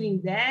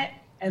between that,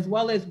 as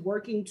well as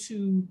working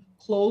to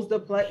close the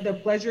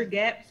pleasure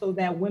gap so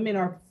that women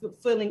are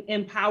feeling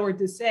empowered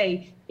to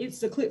say, it's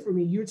the clit for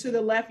me. You're to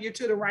the left, you're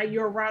to the right,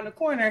 you're around the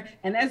corner.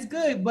 And that's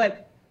good.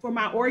 But for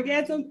my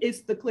orgasm, it's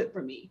the clit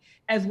for me.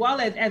 As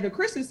well as a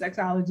Christian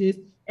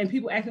sexologist, and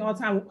people ask me all the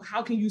time,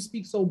 how can you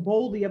speak so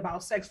boldly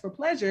about sex for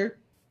pleasure?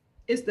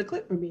 It's the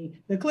clit for me.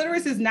 The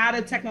clitoris is not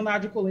a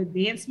technological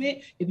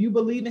advancement. If you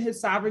believe in his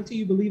sovereignty,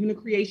 you believe in the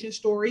creation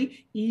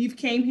story. Eve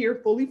came here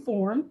fully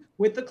formed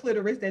with the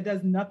clitoris that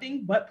does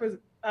nothing but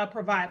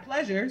provide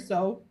pleasure.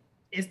 So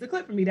it's the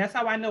clit for me. That's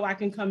how I know I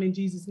can come in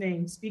Jesus'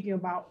 name, speaking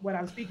about what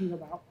I'm speaking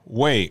about.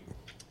 Wait,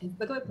 it's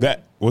the clit for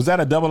me. Was that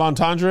a double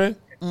entendre?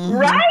 Mm-hmm.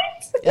 Right?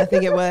 I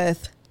think it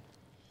was.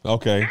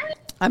 Okay.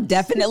 I'm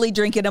definitely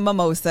drinking a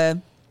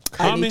mimosa.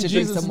 Come in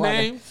Jesus'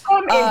 name.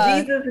 Come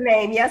in Jesus'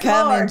 name. Yes,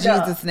 come Lord. In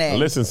Jesus' name.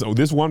 Listen, so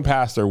this one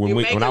pastor,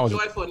 when I was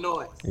joyful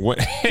noise.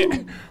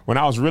 when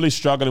I was really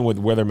struggling with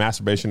whether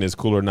masturbation is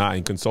cool or not,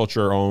 and consult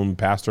your own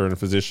pastor and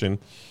physician.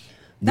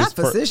 This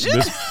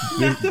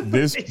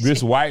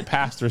white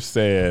pastor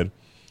said,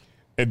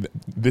 and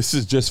this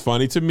is just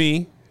funny to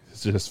me.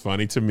 It's just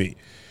funny to me.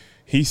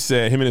 He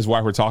said, him and his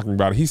wife were talking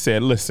about it. He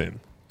said, listen,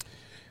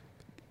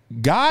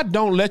 God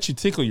don't let you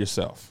tickle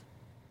yourself.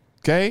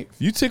 Okay?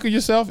 If you tickle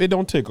yourself, it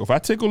don't tickle. If I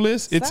tickle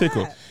this, it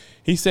tickles.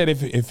 He said,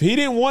 if he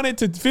didn't want it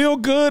to feel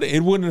good,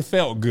 it wouldn't have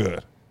felt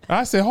good.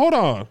 I said, hold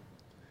on.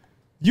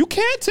 You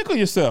can't tickle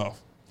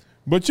yourself,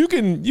 but you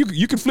can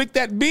flick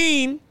that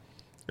bean,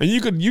 and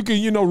you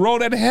can roll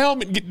that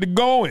helmet and get it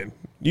going,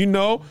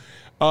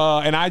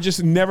 and I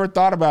just never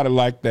thought about it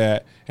like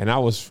that. And I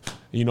was,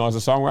 as a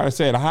songwriter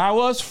said, I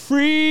was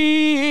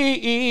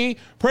free,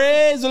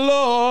 praise the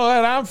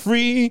Lord, I'm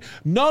free,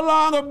 no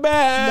longer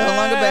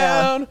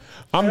bound.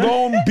 I'm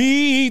gonna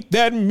beat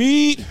that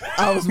meat.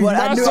 I was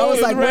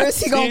like, where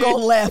is he gonna go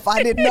left?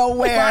 I didn't know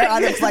where.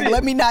 I was like,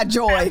 let me not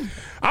join.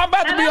 I'm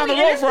about to be on the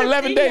road for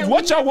 11 days.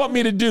 What y'all want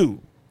me to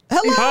do?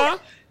 Hello? Huh?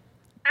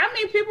 I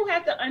mean, people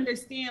have to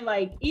understand,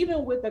 like,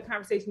 even with the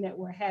conversation that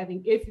we're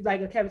having, if,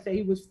 like Kevin said,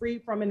 he was free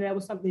from it, and that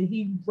was something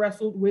he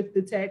wrestled with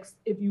the text,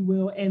 if you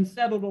will, and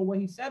settled on what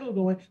he settled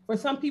on. For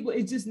some people,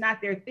 it's just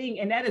not their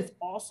thing, and that is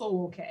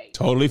also okay.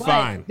 Totally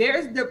fine.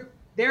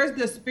 There's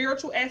the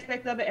spiritual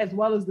aspect of it as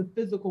well as the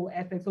physical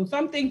aspect. So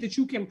some things that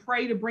you can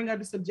pray to bring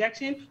under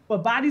subjection,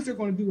 but bodies are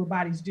going to do what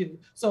bodies do.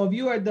 So if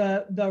you are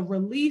the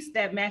release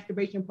that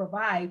masturbation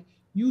provides,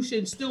 you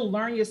should still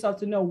learn yourself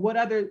to know what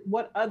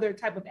other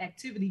type of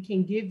activity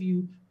can give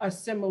you a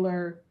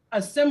similar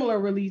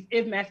release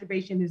if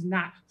masturbation is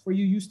not for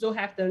you. You still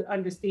have to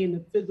understand the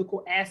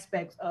physical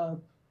aspects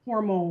of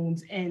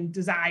hormones and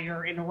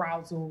desire and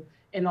arousal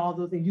and all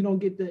those things.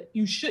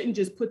 You shouldn't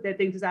just put that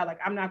thing aside, like,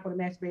 I'm not going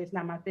to masturbate, it's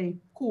not my thing.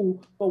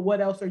 Cool. But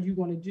what else are you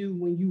going to do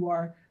when you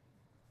are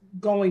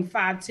going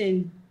 5,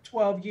 10,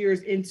 12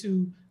 years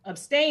into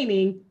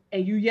abstaining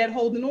and you yet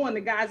holding on, the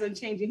God's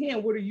unchanging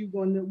hand? What are you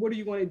going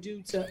to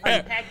do to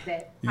unpack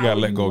that? You got to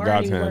let go of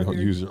God's hand and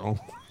use your own.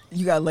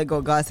 You got to let go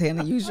of God's hand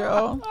and use your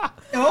own.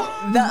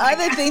 The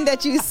other thing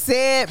that you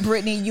said,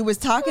 Brittany, you was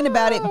talking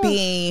about it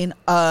being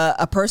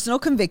a personal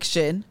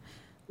conviction.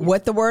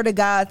 What the word of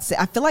God said.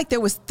 I feel like there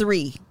was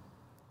 3.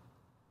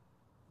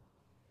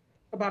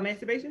 About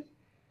masturbation?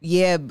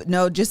 Yeah,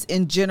 no, just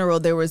in general,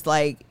 there was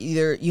like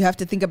either you have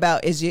to think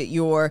about, is it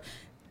your,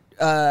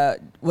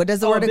 what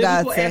does the word of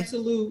God say?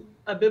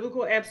 A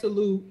biblical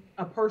absolute,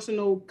 a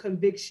personal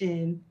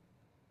conviction,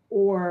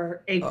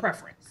 or a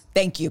preference.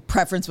 Thank you.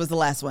 Preference was the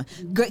last one.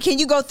 Can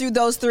you go through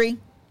those 3?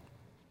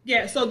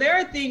 Yeah, so there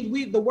are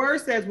things, the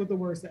word says what the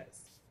word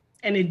says,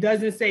 and it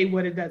doesn't say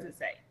what it doesn't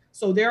say.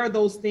 So there are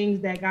those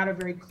things that God are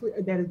very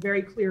clear, that is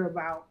very clear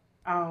about,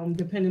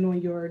 depending on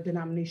your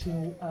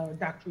denominational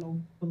doctrinal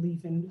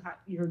belief and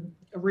your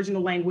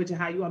original language and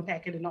how you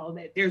unpack it and all of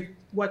that. There's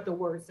what the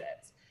word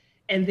says.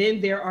 And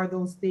then there are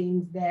those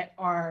things that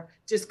are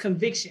just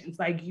convictions,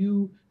 like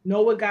you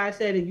know what God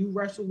said and you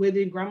wrestle with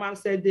it. Grandma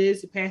said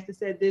this, the pastor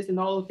said this, and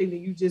all the things that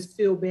you just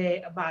feel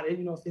bad about it.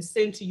 If it's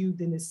sin to you,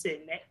 then it's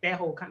sin, that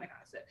whole kind of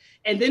concept.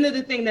 And then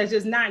the thing that's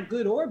just not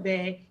good or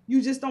bad,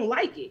 you just don't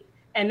like it.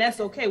 And that's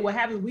okay. What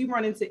happens, we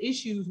run into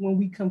issues when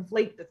we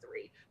conflate the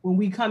 3. When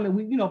we come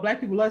and Black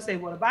people love to say,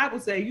 well, the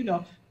Bible say,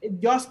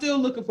 y'all still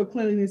looking for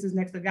cleanliness is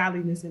next to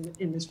godliness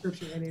in the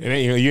scripture. And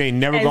you ain't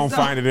never going to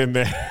find it in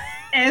there.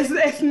 And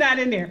it's not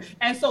in there.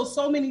 And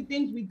so many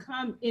things we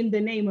come in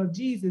the name of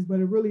Jesus, but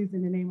it really is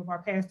in the name of our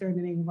pastor and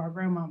the name of our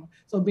grandmama.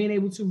 So being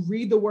able to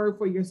read the word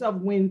for yourself,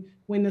 when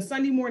the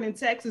Sunday morning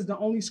text is the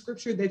only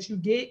scripture that you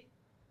get,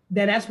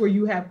 then that's where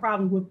you have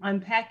problems with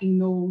unpacking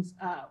those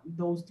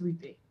 3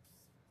 things.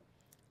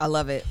 I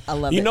love it.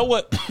 You know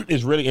what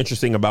is really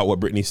interesting about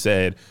what Brittany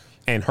said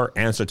and her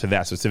answer to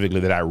that specifically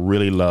that I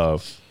really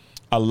love?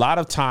 A lot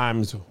of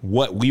times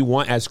what we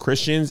want as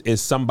Christians is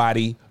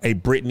somebody, a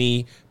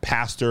Brittany,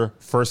 pastor,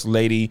 first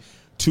lady,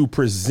 to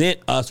present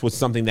us with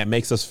something that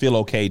makes us feel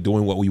okay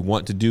doing what we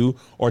want to do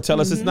or tell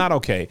us it's not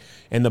okay.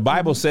 And the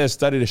Bible says,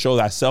 study to show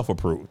thyself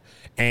approved.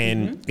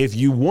 And if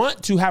you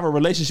want to have a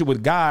relationship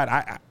with God,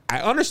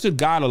 I understood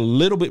God a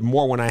little bit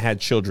more when I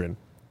had children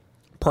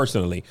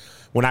personally.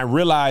 When I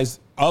realized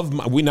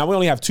we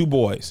only have 2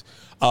 boys.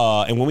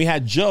 And when we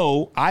had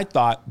Joe, I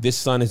thought this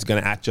son is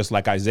going to act just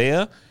like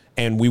Isaiah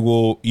and we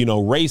will,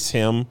 raise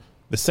him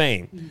the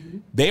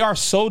same. They are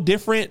so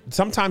different.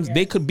 Sometimes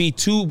they could be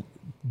 2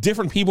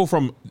 different people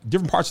from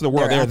different parts of the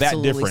world. They're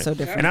that different. So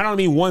different. And I don't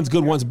mean one's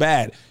good, one's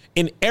bad.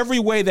 In every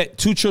way that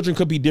 2 children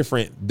could be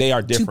different, they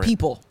are different.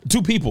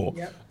 2 people.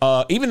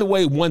 Yep. Even the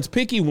way one's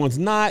picky, one's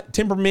not,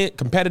 temperament,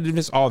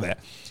 competitiveness, all that.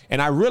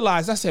 And I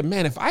realized, I said,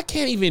 man, if I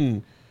can't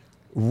even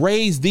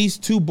raise these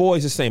 2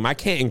 boys the same, I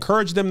can't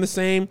encourage them the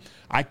same,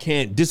 I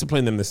can't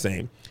discipline them the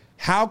same,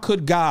 how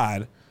could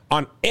God,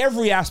 on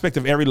every aspect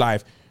of every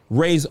life,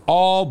 raise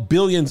all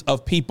billions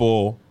of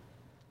people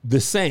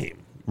the same,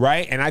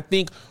 right? And I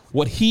think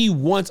what he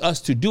wants us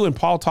to do, and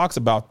Paul talks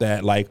about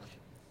that, like,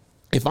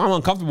 if I'm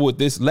uncomfortable with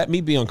this, let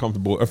me be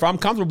uncomfortable. If I'm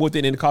comfortable with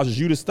it and it causes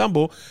you to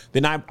stumble,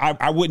 then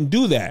I wouldn't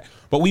do that.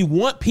 But we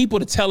want people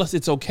to tell us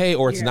it's okay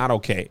or it's not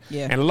okay.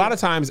 Yeah. And a lot of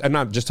times, I'm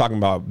not just talking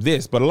about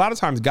this, but a lot of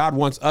times God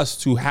wants us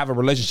to have a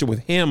relationship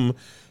with him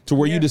to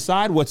where you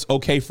decide what's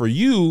okay for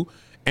you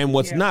and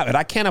what's not. And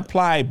I can't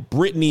apply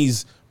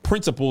Brittany's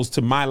principles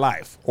to my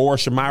life, or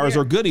Shamira's,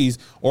 or Goody's,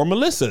 or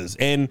Melissa's.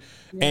 And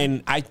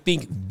I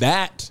think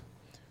that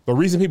the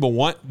reason people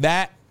want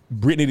that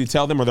Brittany to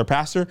tell them, or their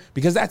pastor,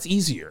 because that's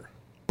easier.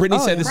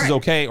 Brittany said this is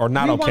okay or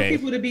not okay. We want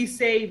people to be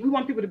saved. We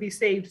want people to be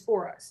saved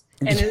for us.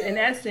 And in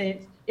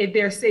essence,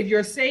 if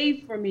you're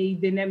saved for me,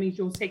 then that means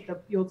you'll take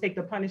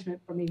the punishment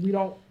for me. We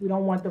don't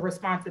want the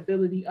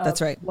responsibility of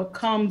what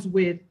comes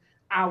with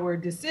our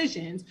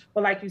decisions.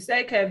 But like you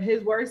said, Kev,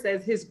 his word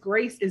says his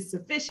grace is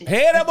sufficient.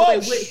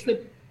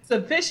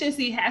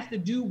 Sufficiency has to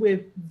do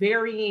with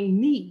varying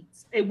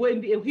needs. It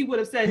wouldn't be if he would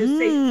have said his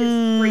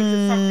grace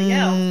is something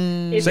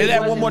else. Say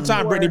that one more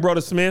time, Brittany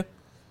Brother Smith.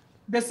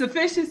 The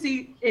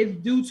sufficiency is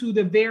due to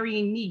the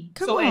varying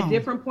needs. At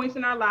different points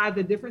in our lives,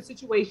 at different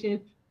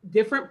situations,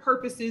 different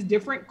purposes,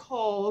 different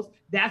calls,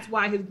 that's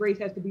why his grace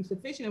has to be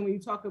sufficient. And when you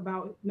talk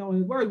about knowing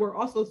his word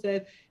also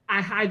says,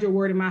 I hide your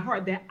word in my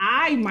heart that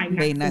I might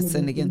not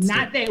sin against it.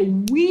 Not that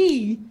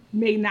we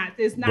may not.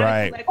 It's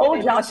not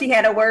y'all, she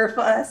had a word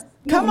for us.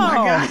 Come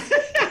on.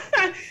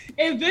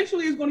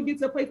 Eventually it's going to get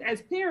to a place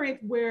as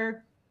parents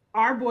where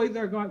our boys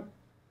are going to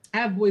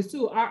have boys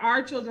too.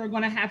 Our children are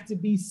going to have to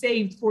be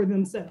saved for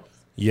themselves.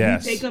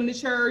 Yes. We take them to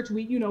church.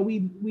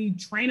 We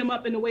train them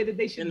up in the way that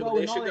they should go,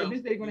 and all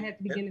that. They're going to have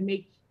to begin to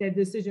make that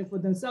decision for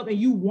themselves. And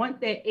you want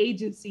that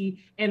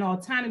agency and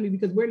autonomy,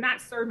 because we're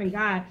not serving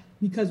God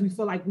because we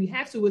feel like we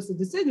have to. It's a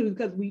decision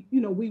because we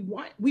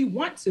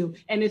want to.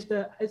 And it's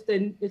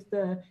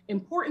the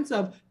importance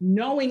of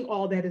knowing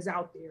all that is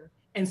out there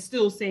and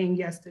still saying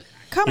yes to God.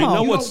 Come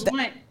on. You don't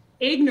want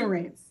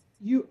ignorance.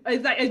 You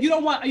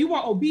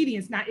want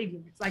obedience, not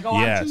ignorance. Like,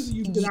 I'm choosing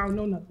you because I don't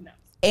know nothing else.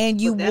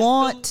 And you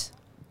want.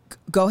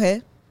 Go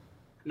ahead.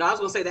 No, I was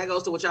gonna say that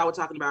goes to what y'all were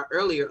talking about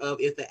earlier of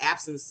if the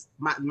absence,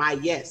 my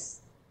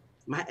yes,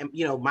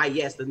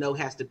 the no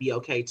has to be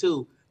okay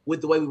too.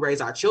 With the way we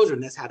raise our children,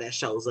 that's how that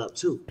shows up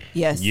too.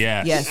 Yes.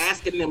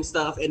 Asking them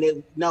stuff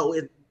and no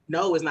is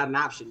not an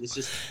option. It's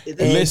just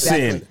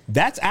listen.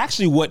 That's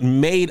actually what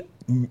made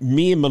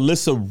me and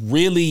Melissa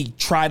really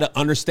try to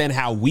understand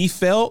how we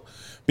felt,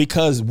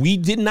 because we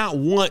did not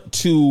want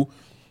to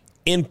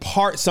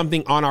impart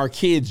something on our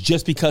kids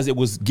just because it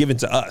was given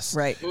to us.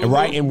 Right. Mm-hmm.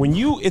 Right. And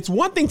it's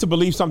one thing to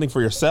believe something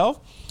for yourself,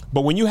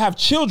 but when you have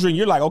children,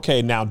 you're like,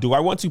 okay, now do I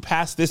want to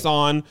pass this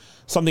on,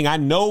 something I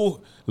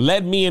know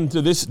led me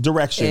into this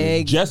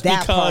direction just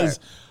because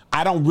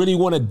I don't really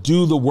want to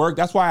do the work?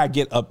 That's why I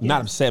get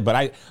not upset,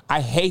 but I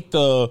hate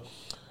the,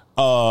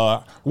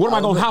 how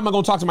am I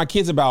going to talk to my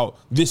kids about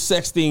this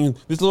sex thing,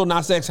 this little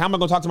not sex? How am I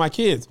going to talk to my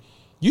kids?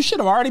 You should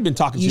have already been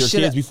talking to your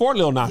kids before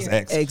Lil Nas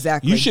X.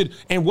 Exactly. You should.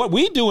 And what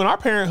we do in our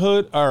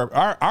parenthood, or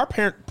our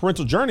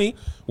parental journey,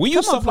 we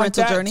use stuff like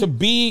that to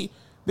be.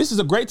 This is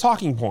a great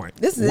talking point.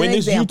 This is when an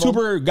this example.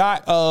 YouTuber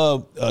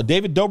got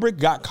David Dobrik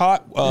got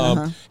caught,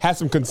 had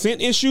some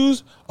consent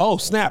issues. Oh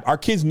snap! Our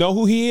kids know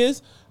who he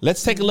is.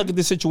 Let's take a look at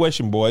this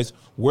situation, boys.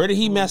 Where did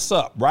he mess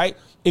up? Right?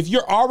 If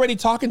you're already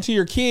talking to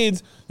your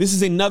kids, this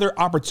is another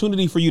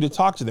opportunity for you to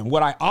talk to them.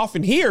 What I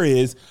often hear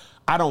is,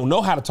 I don't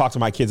know how to talk to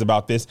my kids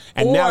about this,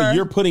 and now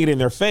you're putting it in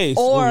their face.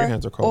 Your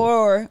hands are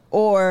cold.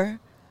 Or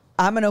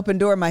I'm an open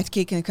door. My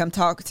kid can come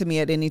talk to me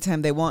at any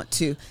time they want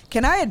to.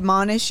 Can I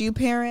admonish you,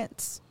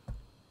 parents?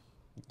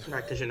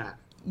 Right, because you're not.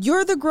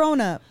 You're the grown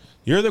up.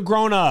 You're the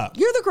grown up.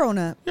 You're the grown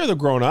up. You're the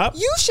grown up.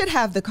 You should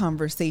have the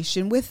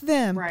conversation with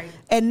them,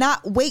 and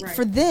not wait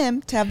for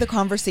them to have the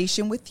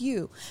conversation with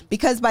you,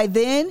 because by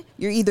then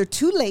you're either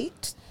too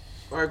late,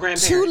 or a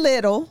grandparent, too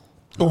little,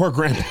 or a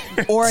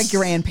grandparent, or a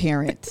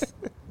grandparent.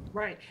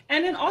 Right.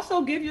 And then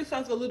also give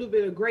yourself a little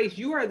bit of grace.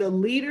 You are the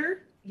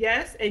leader,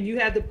 yes, and you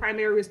have the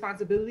primary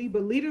responsibility,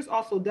 but leaders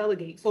also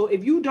delegate. So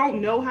if you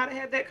don't know how to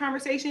have that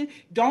conversation,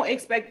 don't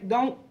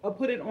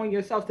put it on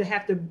yourself to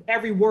have to,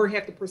 every word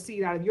have to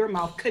proceed out of your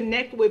mouth.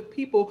 Connect with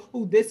people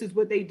who this is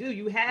what they do.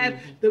 You have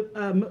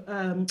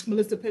the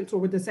Melissa Pintor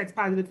with the Sex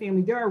Positive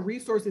Family. There are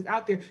resources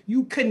out there.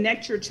 You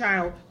connect your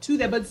child to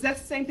that. But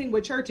that's the same thing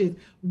with churches.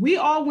 We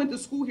all went to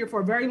school here for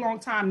a very long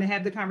time to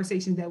have the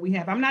conversations that we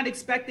have. I'm not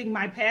expecting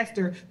my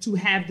pastor to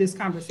have this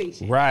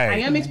conversation. Right. I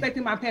am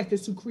expecting my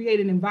pastors to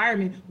create an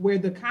environment where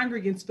the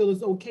congregants feel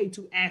it's okay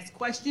to ask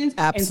questions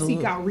and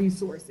seek out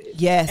resources.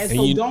 Yes. And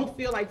so don't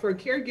feel like, for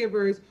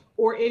caregivers,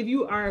 or if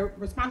you are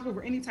responsible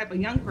for any type of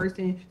young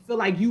person, feel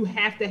like you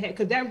have to have,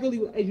 because that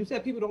really, as you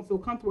said, people don't feel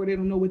comfortable, they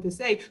don't know what to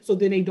say, so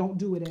then they don't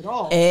do it at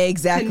all.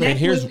 Exactly.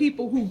 Connect with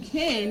people who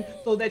can,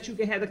 so that you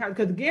can have the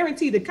conversation, because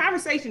guarantee the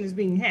conversation is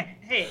being had.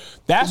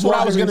 That's what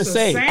I was going to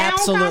say.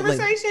 Absolutely.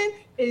 Conversation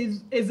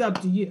is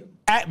up to you.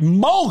 At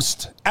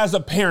most, as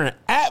a parent,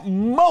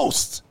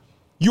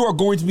 you are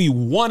going to be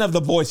one of the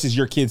voices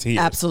your kids hear.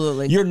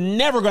 Absolutely. You're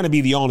never going to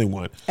be the only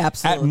one.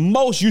 Absolutely. At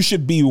most, you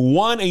should be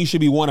one, and you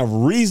should be one of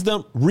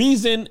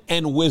reason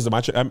and wisdom.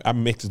 I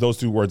mixed those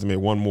two words and made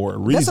one more.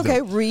 Reason. That's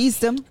okay.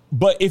 Reason.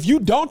 But if you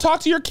don't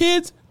talk to your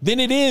kids, then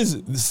it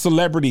is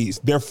celebrities,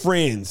 their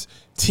friends,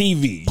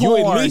 TV.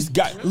 Porn. You at least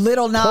got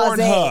Little Nas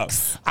Pornhub.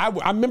 X. I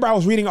remember I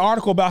was reading an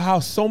article about how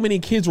so many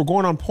kids were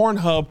going on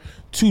Pornhub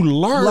to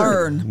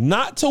learn,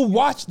 not to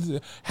watch.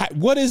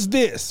 What is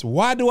this?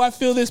 Why do I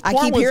feel this? I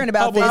keep hearing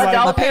about this.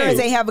 My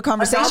parents ain't have a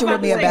conversation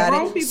with me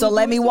about it, so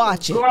let me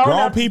watch it.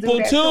 Grown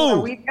people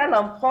too. We tell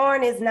them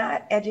porn is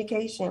not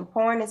education.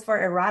 Porn is for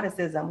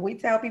eroticism. We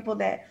tell people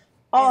that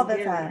all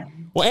the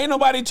time. Well, ain't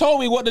nobody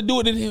told me what to do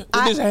with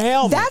this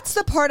helmet. That's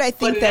the part I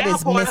think that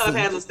is missing. Pornhub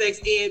has a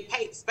sex ed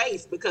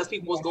space because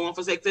people was going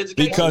for sex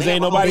education. Because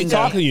ain't nobody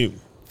talking to you.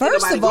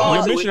 First of all,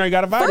 your missionary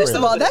got a vibrator. First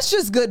of all, that's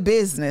just good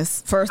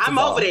business. I'm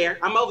over there.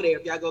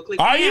 If y'all go click.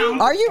 Are you?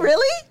 Are you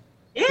really?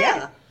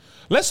 Yeah.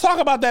 Let's talk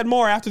about that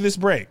more after this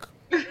break.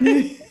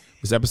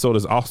 This episode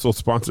is also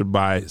sponsored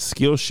by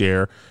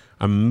Skillshare.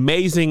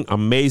 Amazing,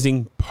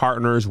 amazing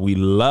partners. We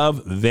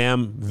love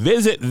them.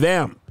 Visit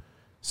them.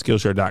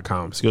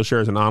 Skillshare.com.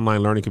 Skillshare is an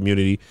online learning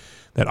community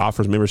that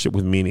offers membership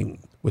with meaning.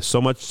 With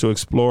so much to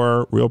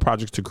explore, real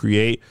projects to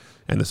create,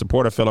 and the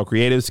support of fellow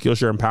creatives,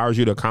 Skillshare empowers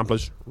you to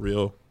accomplish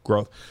real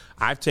growth.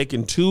 I've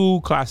taken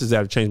 2 classes that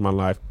have changed my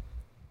life.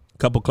 A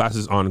couple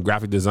classes on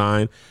graphic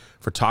design,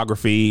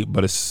 photography,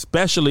 but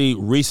especially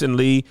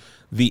recently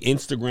the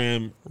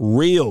Instagram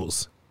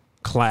Reels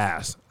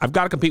class. I've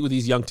got to compete with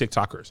these young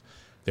TikTokers.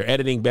 They're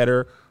editing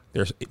better.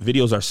 Their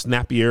videos are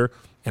snappier,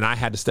 and I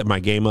had to step my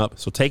game up.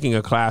 So taking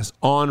a class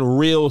on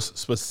Reels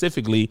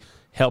specifically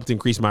helped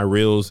increase my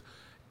Reels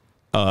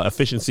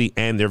efficiency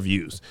and their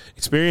views.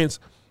 Experience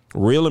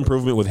real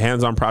improvement with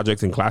hands-on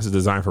projects and classes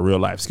designed for real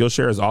life.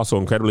 Skillshare is also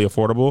incredibly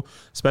affordable,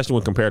 especially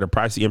when compared to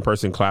pricey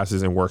in-person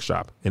classes and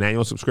workshop. An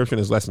annual subscription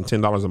is less than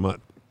 $10 a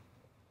month.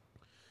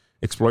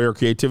 Explore your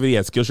creativity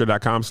at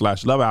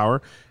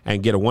Skillshare.com/lovehour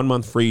and get a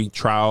 1-month free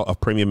trial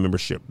of premium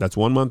membership. That's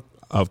 1 month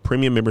of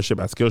premium membership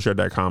at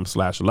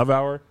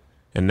Skillshare.com/lovehour.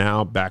 And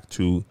now back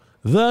to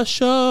the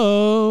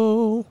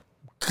show.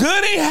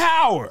 Goody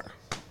Howard.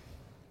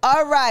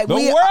 All right. The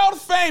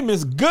world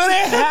famous Goody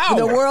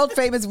Howard. The world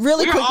famous,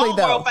 really quickly all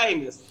though. World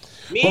famous.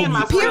 Me and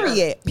my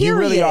period. You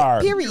really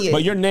are. Period.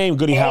 But your name,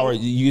 Goody Howard,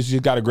 you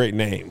just got a great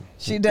name.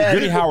 She does.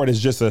 Goody Howard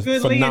is just a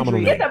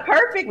phenomenal name. It's a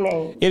perfect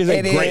name. It is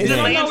a great name.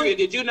 Landria,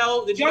 did you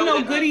know? Y'all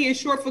know Goody is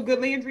short for Good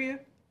Landria?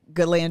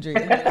 Good Landria.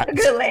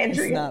 Good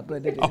Landria. It's not,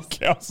 but it is.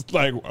 Okay, I was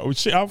like,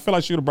 I feel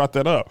like she would have brought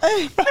that up.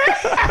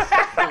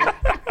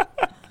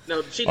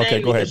 No, she named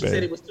it because she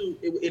said it was too.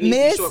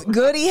 Miss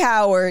Goody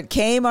Howard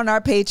came on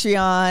our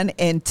Patreon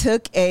and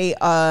took did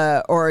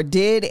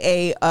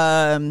a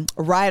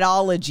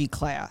rhinology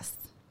class.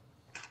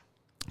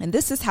 And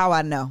this is how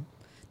I know.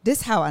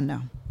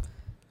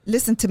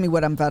 Listen to me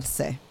what I'm about to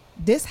say.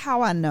 This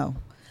how I know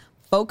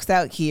folks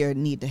out here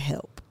need to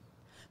help.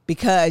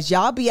 Because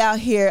y'all be out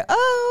here,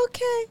 oh,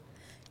 okay.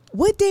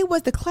 What day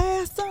was the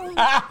class on?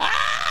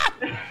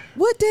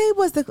 What day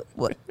was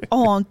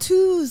on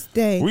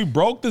Tuesday? We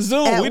broke the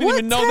Zoom. We didn't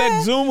even know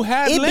that Zoom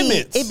had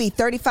limits. It'd be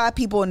 35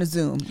 people in the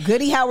Zoom.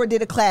 Goody Howard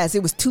did a class.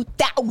 It was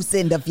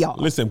 2,000 of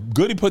y'all. Listen,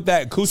 Goody put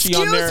that coochie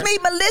on there. Excuse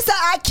me, Melissa,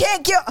 I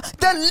can't get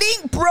the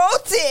link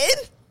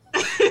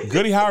broken.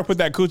 Goody Howard put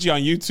that coochie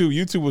on YouTube.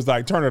 YouTube was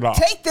like, turn it off.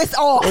 Take this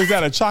off. Was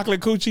that a chocolate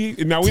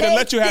coochie? Now we didn't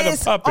let you have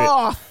the puppet.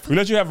 Off. We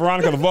let you have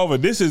Veronica the Vulva.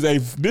 This is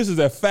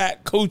a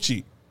fat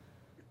coochie.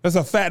 That's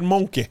a fat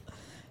monkey.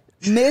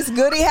 Miss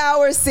Goody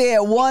Howard said,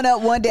 "One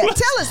up, one down."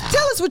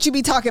 Tell us what you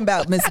be talking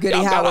about, Miss Goody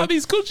Howard. Got all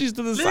these coochies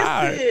to the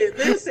side.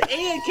 Listen,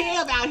 and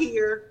Kev out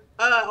here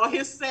on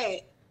his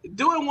set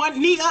doing one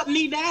knee up,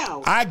 knee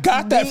down. I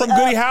got that from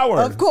Goody Howard.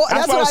 Of course,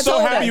 that's why I was so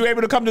happy you were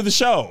able to come to the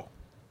show.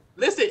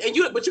 Listen,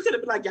 but you could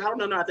have been like, y'all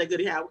don't know that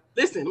Goody Howard.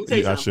 Listen, let me tell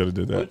you something. I should have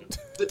did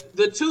that.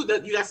 The two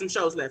that you got some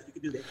shows left,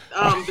 you can do that.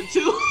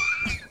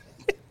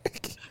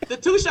 The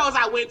two shows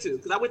I went to,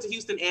 because I went to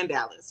Houston and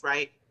Dallas,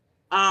 right?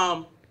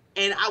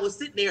 And I was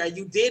sitting there, and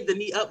you did the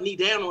knee up, knee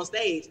down on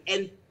stage.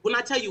 And when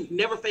I tell you,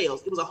 never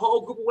fails. It was a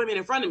whole group of women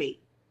in front of me,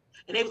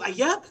 and they was like,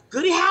 "Yep,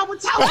 Goody Howard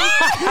told me."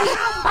 Goody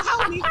Howard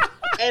told me.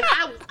 And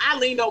I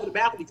leaned over the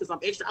balcony because I'm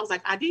extra. I was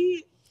like, "I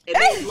did," and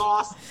they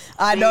lost.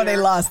 I know they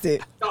lost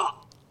it.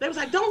 They was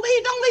like, "Don't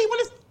leave when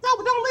it's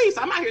over. Don't leave."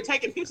 So I'm out here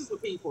taking pictures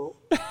with people.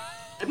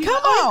 And people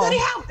Come like, on. Goody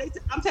Howard.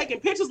 I'm taking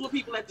pictures with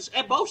people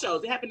at both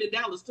shows. It happened in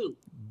Dallas too.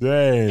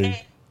 Dang. And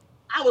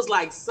I was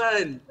like,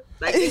 son.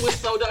 Like, it was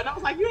so done. I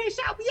was like, you ain't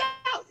shout me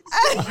out.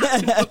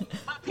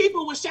 But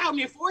people were shouting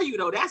it for you,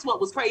 though. That's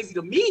what was crazy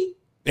to me.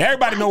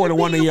 Everybody know where the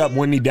one knee up,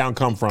 one knee down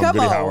come from, Goody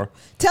Howard.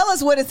 Tell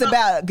us what it's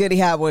about, Goody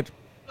Howard.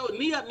 So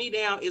knee up, knee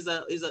down is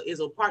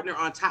a partner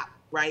on top,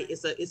 right?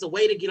 It's a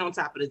way to get on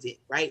top of the dick,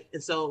 right?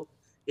 And so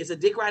it's a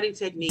dick riding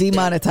technique.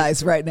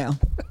 Demonetized right now.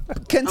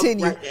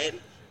 Continue.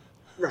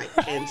 Right.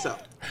 And so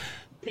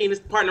penis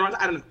partner on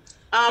top, I don't know.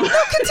 No,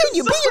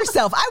 continue. Be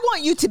yourself. I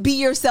want you to be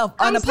yourself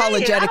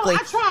unapologetically.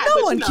 I tried,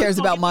 no one cares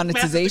about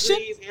monetization.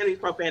 And these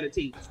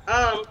profanities.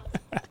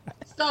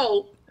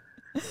 So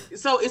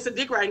it's a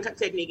dick riding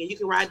technique, and you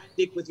can ride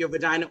dick with your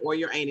vagina or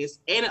your anus,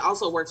 and it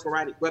also works for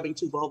rubbing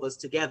two vulvas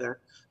together.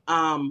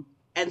 And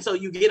so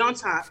you get on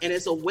top, and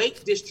it's a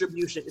weight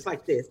distribution. It's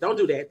like this. Don't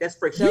do that. That's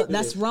friction. No,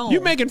 that's wrong.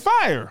 You making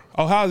fire.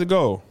 Oh, how's it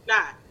go?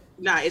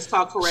 Nah. It's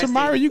called caressing.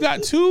 Shamira, you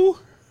got two?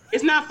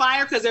 It's not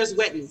fire because there's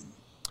wetness.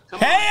 Come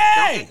on.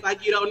 Hey! Don't act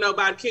like you don't know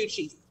about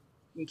coochies.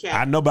 Okay.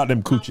 I know about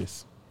them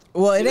cooches.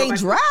 Well, it ain't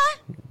dry.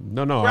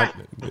 No. Right.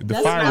 The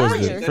fire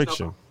was the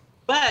friction.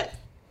 But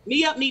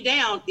knee up, knee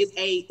down is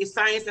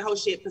science and whole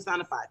shit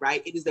personified,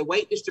 right? It is the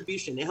weight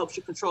distribution. It helps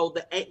you control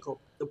the ankle,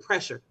 the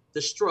pressure,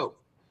 the stroke,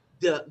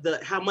 the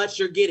how much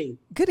you're getting.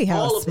 Goody,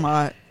 how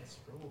smart.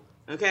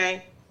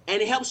 Okay.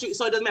 And it helps you.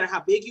 So it doesn't matter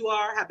how big you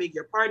are, how big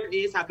your partner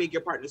is, how big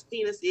your partner's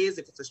penis is,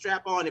 if it's a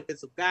strap on, if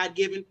it's a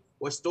God-given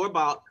or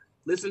store-bought.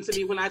 Listen to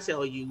me when I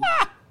tell you,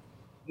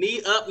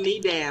 knee up, knee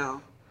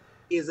down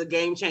is a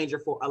game changer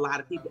for a lot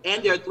of people.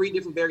 And there are 3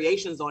 different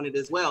variations on it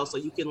as well. So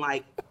you can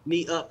like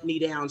knee up, knee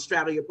down,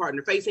 straddle your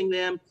partner facing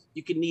them.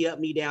 You can knee up,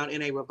 knee down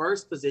in a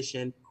reverse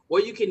position,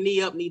 or you can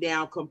knee up, knee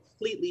down,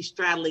 completely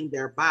straddling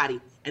their body.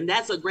 And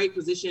that's a great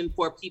position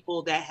for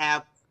people that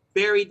have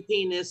buried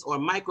penis or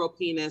micro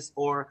penis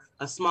or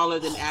a smaller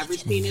than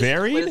average penis.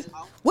 Varied?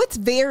 What's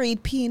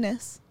varied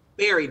penis?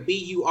 Buried,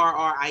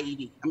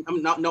 B-U-R-R-I-E-D.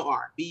 I'm not, no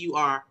R,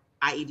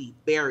 B-U-R-I-E-D.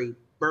 Buried.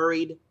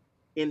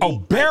 In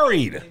the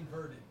buried.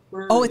 Inverted.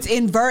 Oh, it's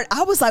invert.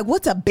 I was like,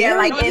 what's a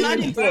buried? No, it's not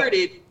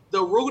inverted.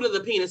 The root of the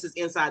penis is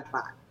inside the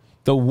body.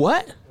 The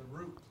what?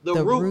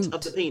 The root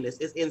of the penis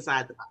is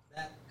inside the body.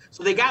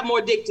 So they got more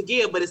dick to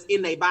give, but it's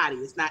in their body.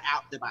 It's not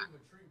out the body.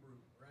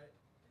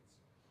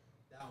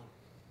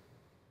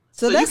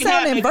 So that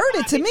sounds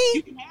inverted to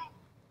me.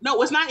 No,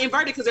 it's not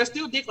inverted because there's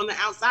still dick on the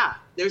outside.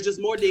 There's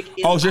just more dick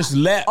in it's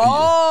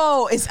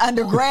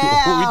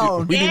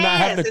underground. We do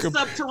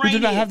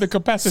not have the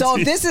capacity. So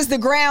if this is the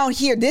ground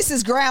here, this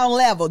is ground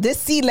level. This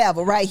sea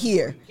level right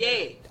here.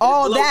 Yeah.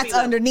 Oh, that's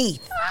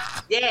underneath.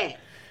 Yeah.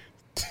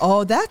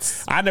 Oh,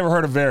 that's... I never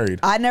heard of varied.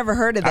 I never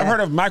heard of that. I've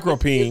heard of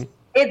micropeeing.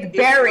 It's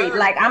buried.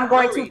 Like, I'm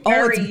going to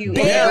bury you.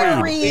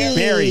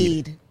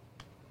 Buried.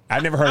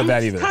 I never heard of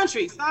that either.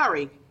 Country,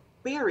 sorry.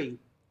 Buried.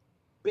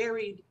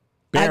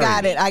 I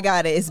got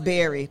it. It's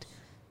buried.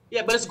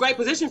 Yeah, but it's a great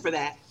position for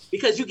that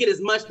because you get as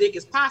much dick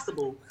as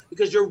possible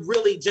because you're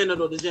really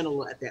genital to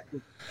genital at that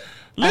point.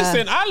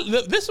 Listen,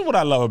 this is what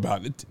I love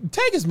about it.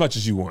 Take as much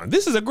as you want.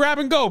 This is a grab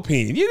and go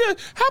peen.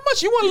 How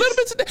much you want? A little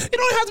bit today. It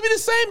don't have to be the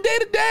same day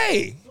to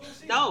day.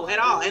 No, at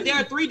all. And there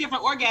are 3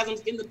 different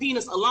orgasms in the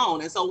penis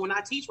alone. And so when I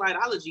teach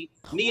rhidology,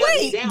 knee up,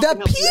 knee down. The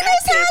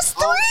penis has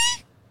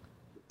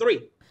 3?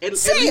 3.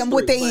 Say them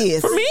what they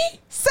is. For me?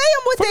 Say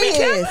them what they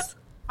is.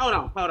 Hold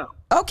on.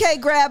 Okay,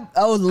 grab.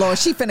 Oh Lord,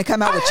 she finna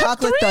come out with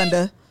chocolate 3?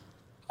 thunder.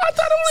 I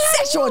thought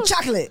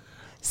only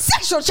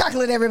Sexual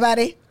chocolate,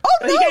 everybody. Oh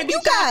but no, he can't be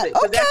you got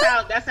chocolate,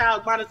 okay. That's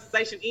how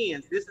monetization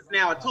ends. This is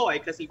now a toy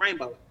because he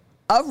rainbowed.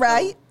 All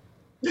right.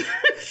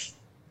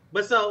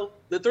 But so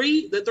the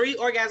three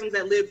orgasms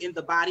that live in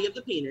the body of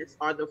the penis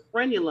are the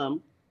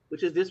frenulum,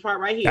 which is this part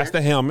right here. That's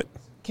the helmet.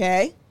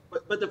 Okay.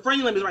 But the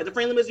frenulum is right. The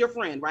frenulum is your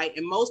friend, right?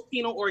 And most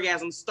penile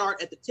orgasms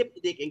start at the tip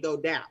of the dick and go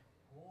down.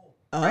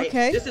 Right?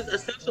 Okay. This is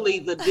essentially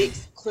the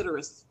dick's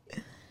clitoris.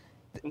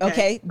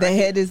 Okay. The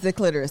head is the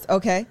clitoris.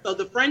 Okay. So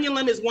the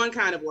frenulum is one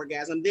kind of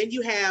orgasm. Then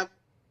you have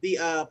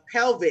the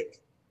pelvic,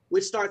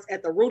 which starts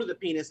at the root of the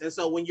penis. And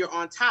so when you're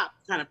on top,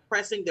 kind of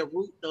pressing the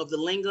root of the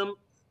lingam,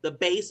 the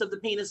base of the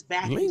penis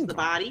back into the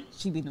body.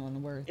 She be knowing the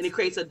words. And it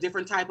creates a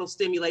different type of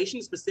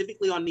stimulation,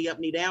 specifically on knee up,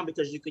 knee down,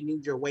 because you can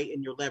use your weight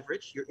and your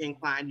leverage, your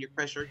incline, your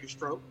pressure, your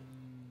stroke.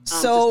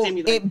 So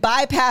it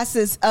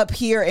bypasses up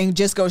here and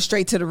just goes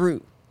straight to the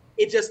root.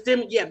 It just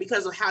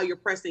because of how you're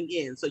pressing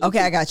in. So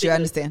I got you. I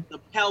understand. The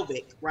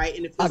pelvic, right?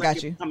 And it feels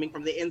like you're coming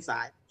from the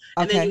inside.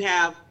 And then you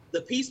have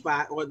the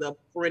P-spot or the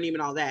perineum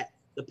and all that.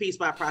 The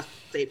P-spot,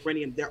 prostate,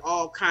 perineum. They're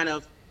all kind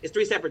of, it's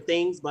 3 separate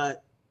things,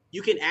 but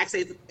you can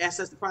access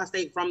the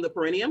prostate from the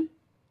perineum.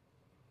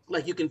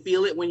 Like you can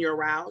feel it when you're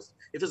aroused.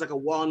 It feels like a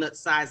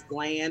walnut-sized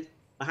gland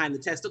behind the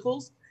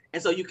testicles.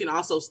 And so you can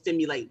also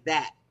stimulate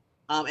that.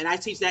 And I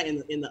teach that in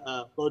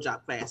the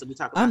blowjob class. So we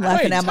talk about I'm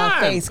laughing at my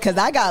face because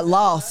I got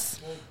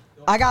lost.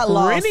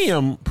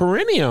 Perineum.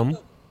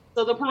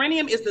 So the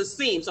perineum is the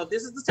seam. So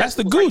this is the that's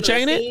the gooch,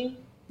 ain't it?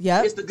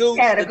 Yeah. It's the gooch,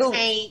 the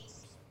taint.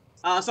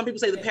 Some people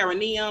say the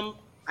perineum.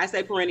 I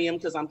say perineum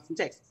because I'm from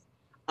Texas.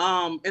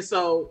 And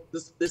so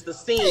this the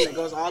seam that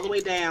goes all the way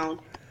down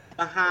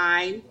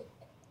behind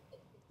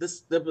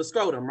the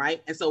scrotum,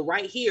 right? And so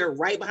right here,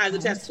 right behind the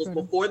testicles,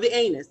 before the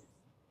anus,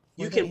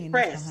 you can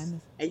press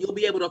and you'll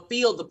be able to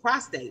feel the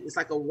prostate. It's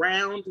like a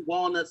round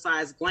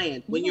walnut-sized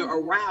gland. When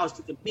you're aroused,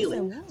 you can feel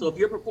it. So if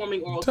you're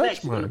performing oral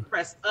sex, you're going to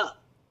press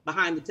up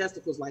behind the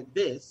testicles like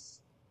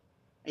this,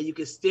 and you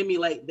can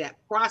stimulate that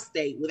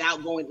prostate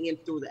without going in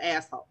through the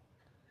asshole.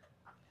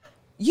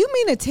 You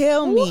mean to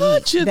tell me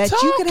that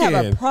you could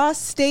have a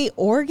prostate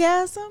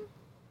orgasm?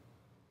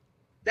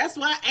 That's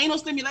why anal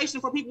stimulation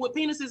for people with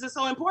penises is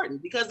so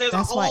important because there's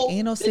that's a whole. why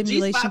anal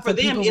stimulation for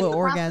people with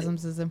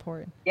orgasms is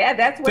important. Yeah,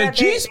 that's where the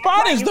G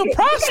spot is the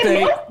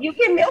prostate. You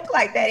can milk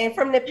like that, and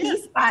from the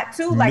P spot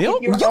too. Like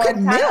milk? if you're you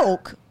can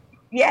milk.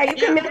 Yeah, you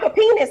can milk a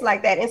penis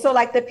like that. And so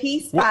like the P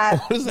spot.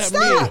 What does that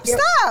mean?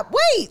 Stop.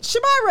 Wait,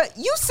 Shamira,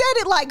 you said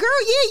it like,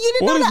 girl, you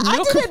didn't know that.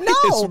 I didn't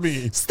know.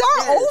 Mean?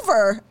 Start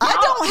over. No, I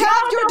don't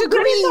have your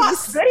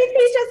degrees. Goody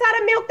teach us how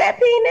to milk that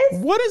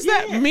penis. What does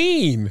that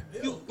mean?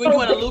 When you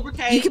want to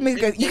lubricate. You can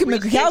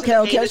make a cow,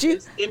 can't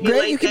you?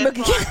 Great, you can make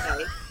a cow.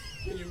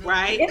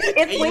 Right?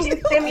 It's when you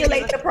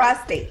stimulate the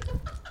prostate.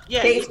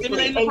 Yeah, you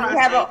stimulate the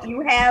prostate. You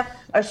have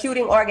a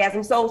shooting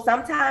orgasm. So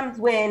sometimes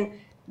when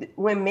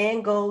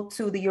men go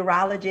to the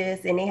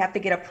urologist and they have to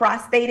get a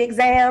prostate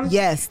exam.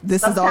 Yes,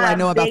 this is all I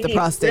know about the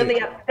prostate.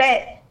 Really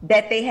upset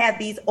that they have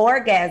these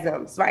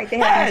orgasms, right? They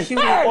have these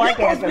shooting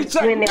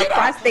orgasms when their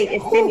prostate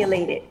is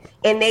stimulated,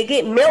 and they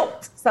get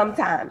milked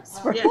sometimes.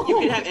 Yeah, you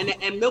can have,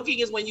 and milking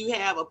is when you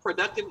have a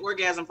productive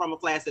orgasm from a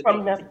flaccid.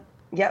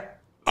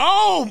 Yep.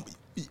 Oh,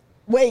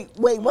 wait,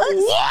 what?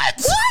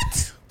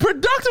 What?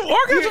 Productive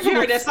orgasm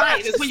from that's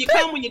science. It's when you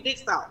come when your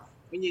dick's soft.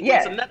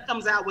 When some nut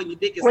comes out when your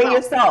dick is when soft.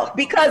 You're soft,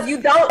 because you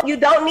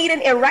don't need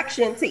an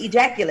erection to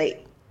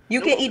ejaculate.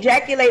 You can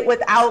ejaculate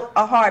without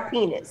a hard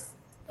penis.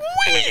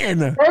 When?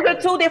 Those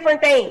are two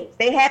different things.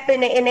 They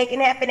happen and they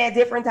can happen at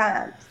different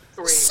times.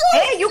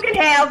 And you can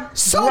have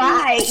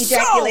dry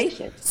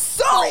ejaculation.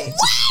 So wait,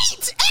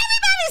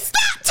 everybody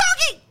stop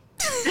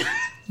talking.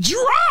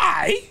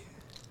 Dry?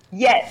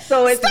 Yes,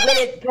 so it's when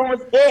it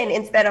goes in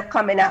instead of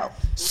coming out.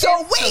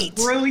 So wait.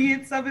 The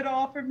brilliance of it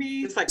all for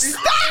me. It's like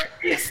stop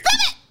it.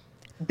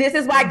 This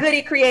is why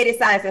Goody created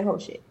Science and Whole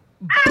Shit.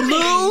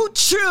 Blue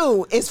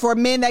Chew is for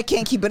men that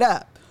can't keep it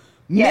up.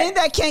 Yes. Men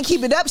that can't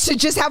keep it up should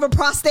just have a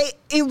prostate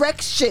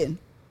erection.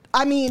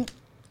 I mean,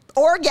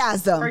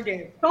 orgasm. Who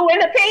in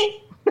the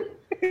pink?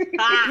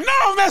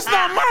 No, that's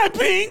not my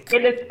pink.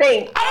 In the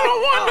stink. I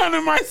don't want none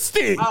in my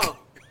stink. Oh,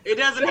 it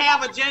doesn't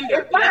have a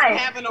gender. It's fine. It doesn't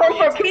have an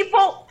orientation. For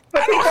people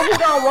who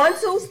don't want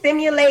to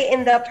stimulate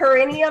in the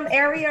perineum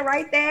area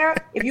right there,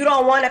 if you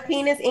don't want a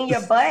penis in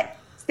your butt,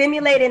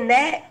 stimulating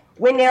that.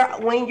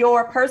 When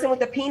your person with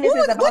the penis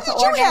is about to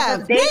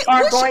orgasm, they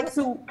are going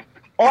to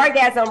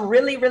orgasm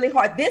really, really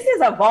hard. This is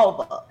a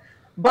vulva,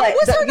 but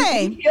what's her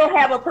name? You still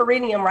have a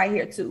perineum right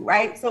here too,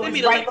 right? So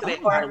it's right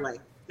before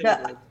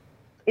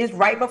it's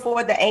right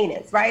before the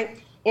anus,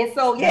 right? And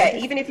so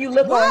even if you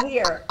look on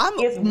here,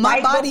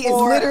 my body is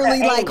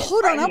literally like,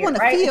 hold on, I want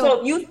to feel.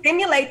 So you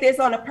stimulate this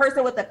on a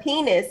person with a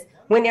penis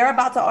when they're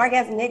about to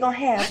orgasm, they're gonna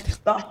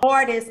have the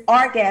hardest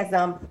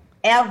orgasm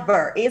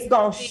ever. It's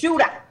gonna shoot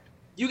out.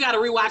 You got to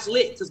rewatch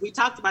Lit because we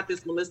talked about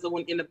this, Melissa,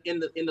 when in the.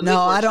 No,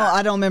 I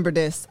don't remember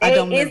this. I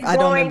don't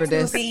remember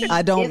this.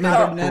 I don't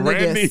remember none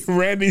of this.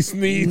 Randy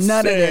Sneed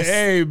said,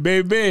 "Hey,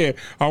 baby,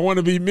 I want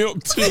to be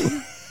milked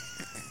too."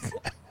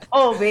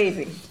 Oh,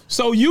 baby.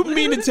 So you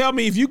mean to tell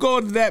me if you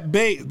go to that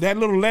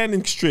little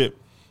landing strip,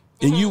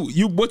 and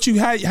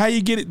how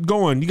you get it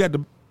going? You got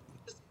to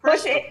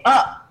push it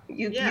up.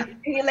 You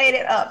stimulate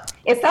it up.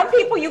 And some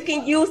people you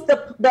can use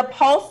the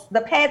pulse,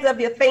 the pads of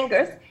your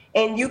fingers.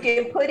 And you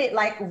can put it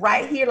like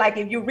right here, like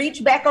if you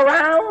reach back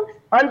around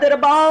under the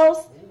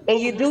balls and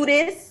you do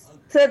this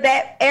to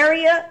that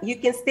area, you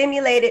can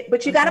stimulate it,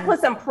 but you got to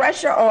put some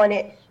pressure on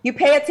it. You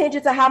pay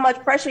attention to how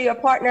much pressure your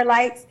partner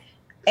likes,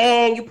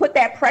 and you put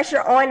that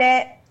pressure on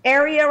that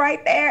area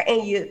right there,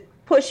 and you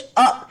push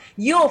up.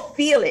 You'll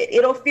feel it.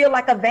 It'll feel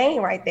like a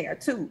vein right there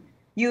too.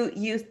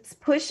 You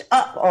push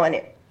up on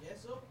it.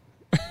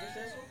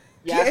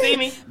 Y'all see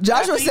me?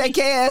 Joshua said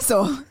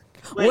KSO.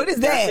 What is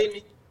that?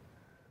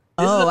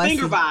 This is a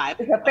finger vibe.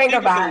 It's a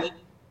finger vibe.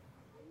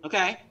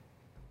 Okay?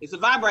 It's a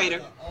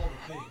vibrator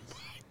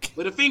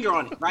with a finger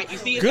on it, right? You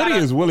see it? Goody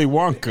is Willy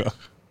Wonka.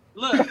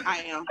 Look, I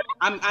am.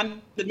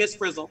 I'm the Miss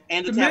Frizzle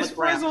and the Tabitha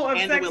Brown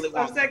and the Willy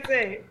Wonka. Sex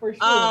ed, for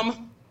sure.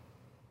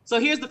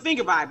 So here's the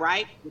finger vibe,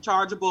 right?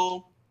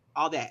 Rechargeable,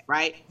 all that,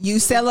 right? You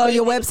sell on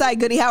your website,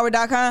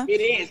 goodyhoward.com? It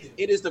is.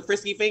 It is the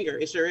frisky finger.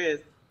 It sure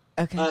is.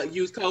 Okay.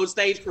 Use code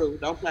Stage Crew.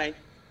 Don't play.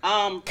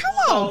 Come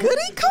on,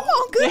 Goody. Come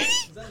on, Goody.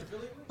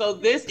 So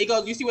this, it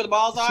goes, you see where the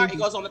balls are? It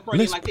goes on the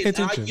perineum like this.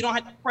 You don't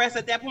have to press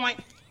at that point.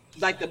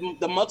 Like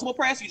the multiple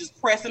press, you just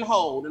press and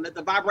hold and let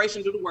the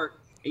vibration do the work.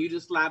 And you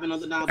just slobbing on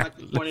the knob like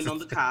you're pointing on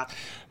the top.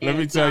 Let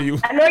me tell you.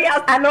 I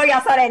know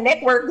y'all saw that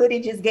neck work Goody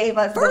just gave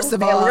us. First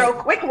of all, real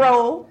quick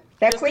roll.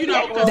 That quick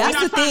roll.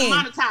 That's the thing.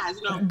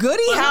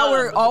 Goody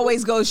Howard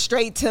always goes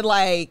straight to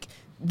like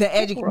the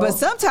edge, but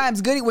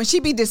sometimes Goody, when she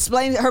be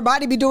displaying her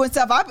body, be doing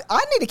stuff.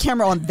 I need a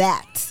camera on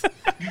that.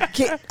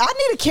 I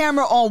need a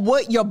camera on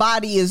what your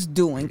body is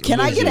doing. Can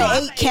I get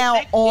an 8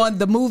 count on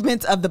the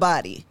movements of the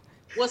body?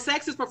 Well,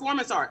 sex is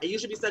performance art, and you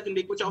should be sucking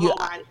dick with your whole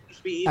body. You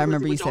should be I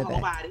remember you with your said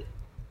whole that. Body.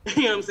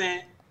 You know what I'm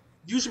saying?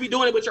 You should be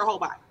doing it with your whole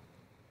body.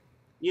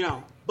 You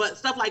know, but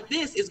stuff like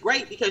this is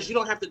great because you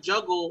don't have to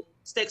juggle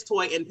sex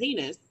toy and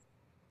penis.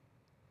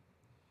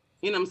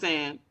 You know what I'm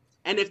saying?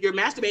 And if you're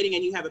masturbating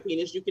and you have a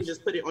penis, you can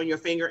just put it on your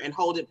finger and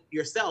hold it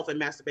yourself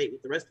and masturbate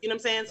with the rest. You know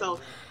what I'm saying? So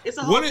it's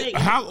a whole thing.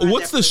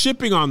 What's the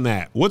shipping on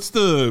that? What's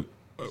the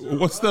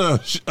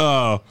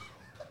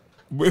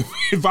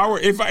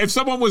if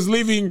someone was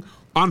leaving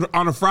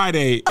on a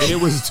Friday and it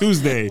was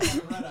Tuesday,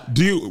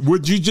 should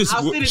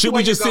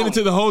we just send it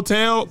to the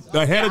hotel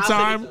ahead of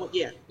time?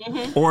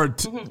 Or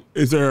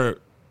is there,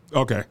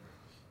 okay.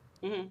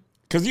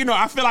 Because,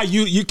 I feel like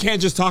you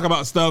can't just talk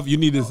about stuff. You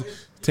need to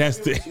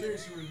test it.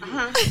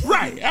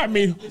 Right. I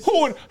mean,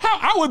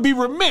 I would be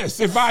remiss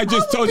if I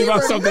just told you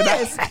about something.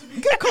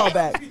 Good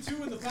callback.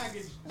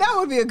 That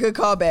would be a good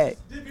callback.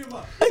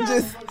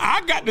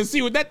 I got to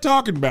see what that's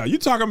talking about. You're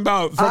talking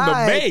about from the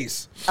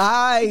base.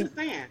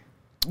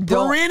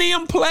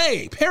 Perineum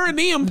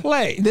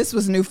play. This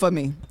was new for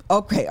me.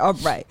 Okay, all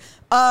right.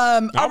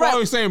 I'm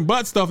always saying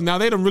butt stuff. Now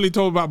they done really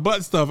told about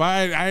butt stuff.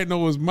 I didn't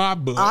know it was my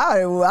butt.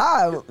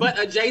 Butt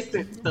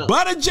adjacent stuff.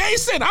 Butt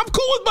adjacent. I'm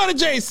cool with butt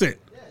adjacent.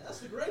 Yeah, that's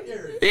the great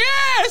area.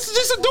 Yeah, it's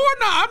just a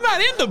doorknob. I'm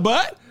not in the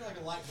butt.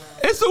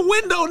 It's a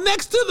window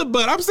next to the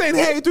butt. I'm saying,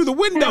 hey, through the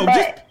window.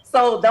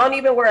 So don't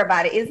even worry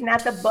about it. It's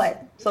not the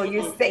butt. So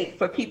you're safe.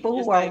 For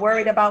people who are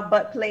worried about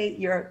butt play,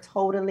 you're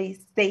totally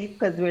safe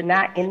because we're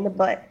not in the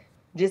butt,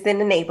 just in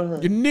the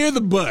neighborhood. You're near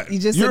the butt.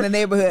 You're just in the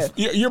neighborhood.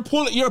 You're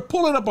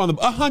pulling up on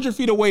 100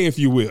 feet away, if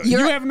you will.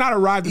 You have not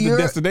arrived at the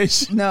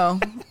destination. No.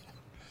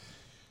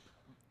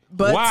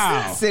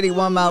 But city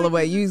 1 mile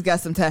away. You got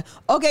some time.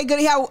 Okay,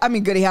 Goody Howard.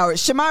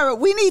 Shamira,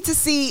 we need to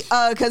see,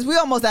 because we're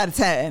almost out of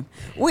time.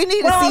 We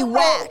need to see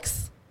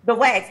wax. The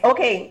wax.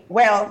 Okay,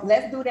 well,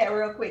 let's do that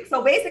real quick.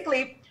 So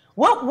basically,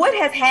 what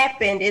has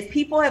happened is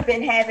people have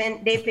been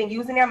they've been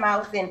using their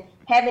mouths and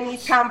having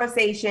these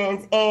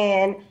conversations,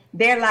 and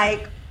they're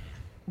like,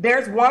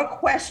 there's one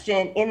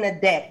question in the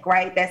deck,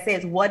 right, that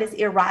says, what is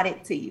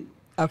erotic to you?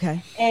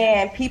 Okay.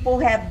 And people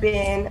have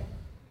been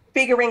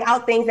figuring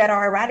out things that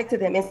are erotic to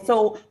them. And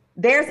so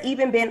there's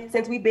even been,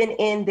 since we've been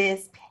in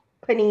this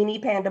panini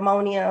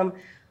pandemonium,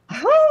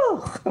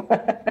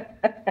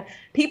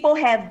 people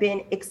have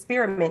been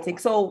experimenting.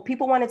 So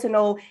people wanted to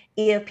know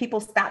if people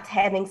stopped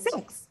having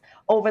sex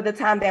over the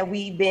time that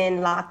we've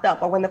been locked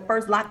up or when the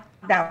first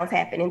lockdowns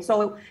happened. And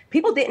so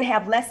people didn't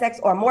have less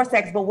sex or more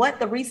sex, but what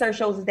the research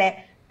shows is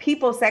that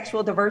people's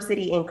sexual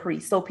diversity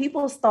increased. So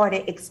people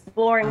started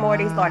exploring more.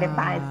 They started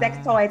buying sex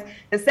toys.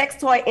 The sex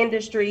toy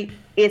industry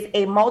is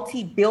a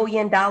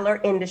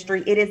multi-billion-dollar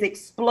industry. It has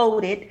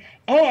exploded,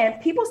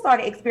 and people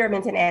started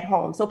experimenting at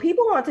home. So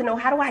people want to know,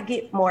 how do I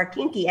get more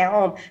kinky at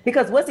home?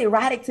 Because what's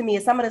erotic to me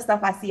is some of the stuff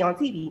I see on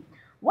TV.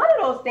 One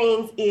of those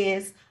things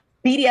is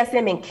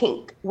BDSM and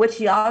kink, which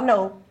y'all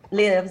know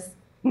lives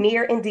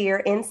near and dear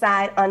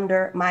inside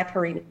under my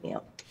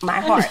perineum,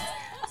 my heart.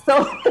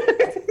 So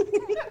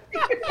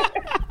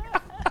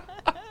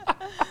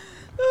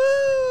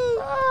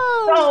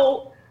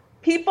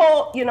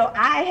people,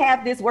 I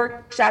have this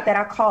workshop that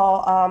I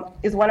call,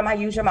 is one of my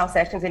Use Your Mouth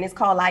sessions, and it's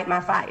called Light My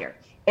Fire.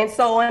 And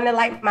so in the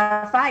Light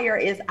My Fire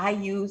is I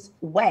use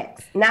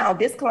wax. Now,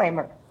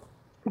 disclaimer,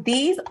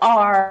 these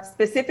are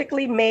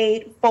specifically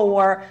made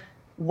for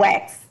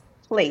wax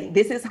play.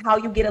 This is how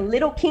you get a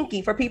little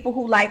kinky for people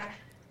who like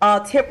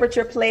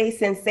temperature play,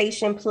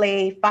 sensation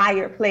play,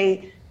 fire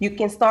play. You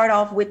can start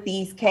off with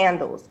these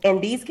candles, and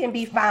these can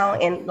be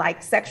found in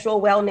like sexual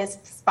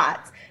wellness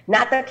spots.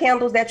 Not the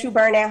candles that you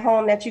burn at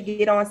home that you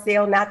get on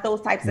sale, not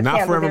those types of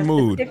candles. Not Forever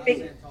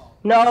Mood.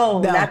 No,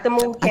 not the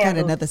mood candles. I got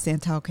another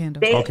Santal candle.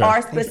 They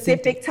are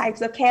specific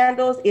types of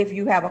candles. If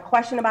you have a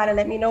question about it,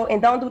 let me know.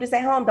 And don't do this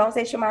at home. Don't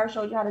say Shamira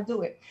showed you how to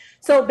do it.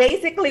 So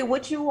basically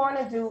what you want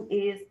to do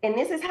is, and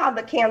this is how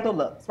the candle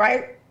looks,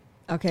 right?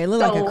 Okay, it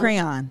looks like a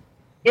crayon.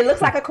 It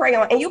looks like a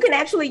crayon, and you can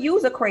actually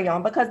use a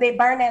crayon because they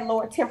burn at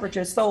lower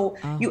temperatures. So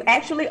you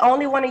actually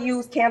only want to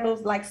use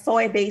candles like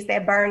soy-based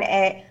that burn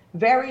at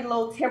very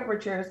low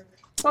temperatures,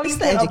 so you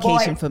can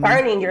avoid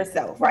burning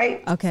yourself,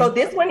 right? Okay. So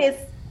this one is,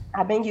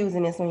 I've been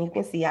using this one. You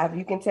can see,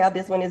 you can tell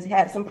this one has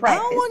had some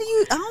practice. I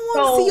don't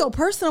want to see your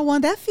personal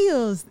one. That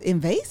feels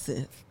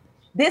invasive.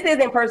 This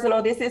isn't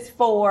personal. This is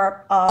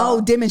for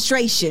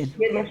demonstration.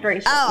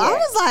 Demonstration. I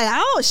was like,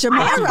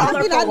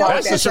 Shamira. I know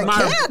that's a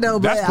candle,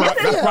 but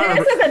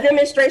this is a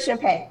demonstration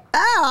pack.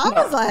 I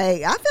was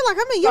like, I feel like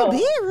I'm in your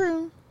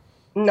bedroom.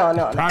 No.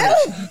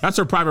 That's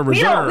her private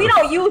reserve. We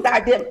don't use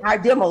our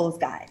demos,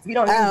 guys. We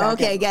don't use our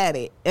demos. Got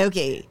it.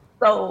 Okay.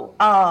 So,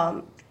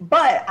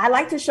 but I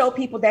like to show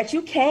people that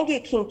you can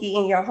get kinky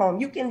in your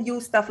home. You can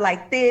use stuff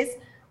like this.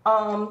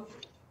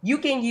 You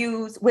can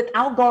use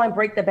without going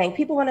break the bank.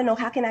 People want to know,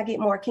 how can I get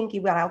more kinky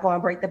without going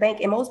break the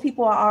bank? And most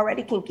people are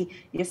already kinky.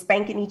 You're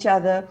spanking each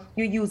other.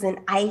 You're using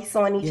ice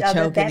on each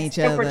other. That's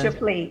temperature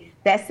play.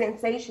 That's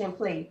sensation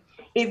play.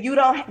 If you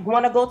don't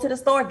want to go to the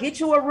store, get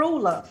you a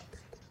ruler.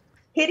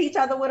 Hit each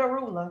other with a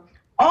ruler.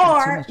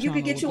 Or you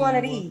could get you one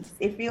of these.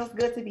 It feels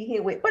good to be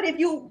hit with. But if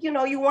you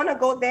want to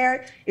go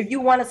there, if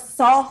you want a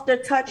softer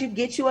touch, you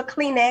get you a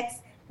Kleenex.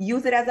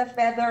 Use it as a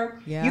feather.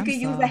 Yeah, you can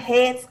use a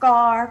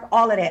headscarf,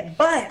 all of that.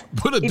 But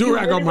put a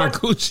do-rag on my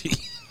coochie.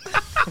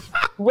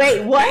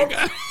 Wait, what?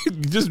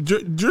 Just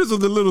drizzle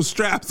the little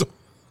straps.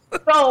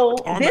 So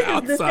this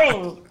is the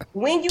thing.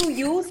 When you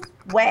use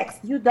wax,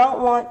 you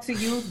don't want to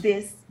use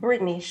this.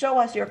 Brittany, show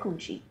us your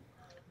coochie.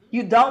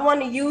 You don't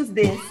want to use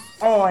this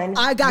on.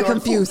 I got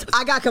confused.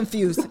 I got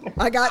confused. Y'all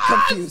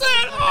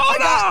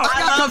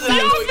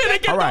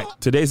finna get right.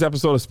 Today's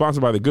episode is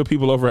sponsored by the good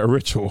people over at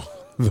Ritual,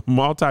 the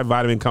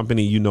multivitamin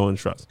company you know and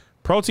trust.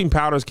 Protein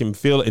powders can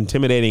feel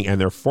intimidating and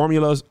their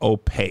formulas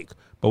opaque,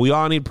 but we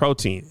all need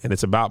protein, and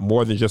it's about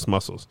more than just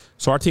muscles.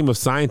 So our team of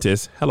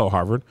scientists, hello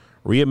Harvard,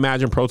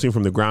 reimagine protein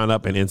from the ground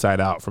up and inside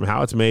out, from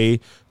how it's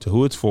made to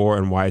who it's for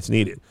and why it's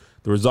needed.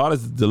 The result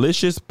is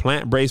delicious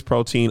plant-based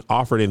protein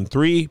offered in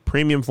 3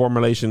 premium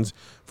formulations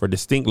for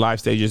distinct life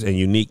stages and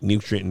unique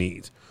nutrient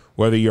needs.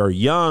 Whether you're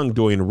young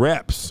doing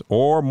reps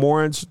or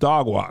more into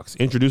dog walks,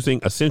 introducing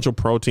Essential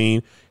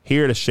Protein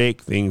here to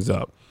shake things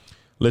up.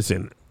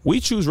 Listen, we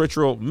choose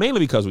Ritual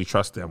mainly because we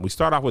trust them. We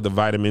start off with the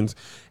vitamins,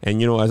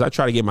 and as I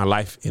try to get my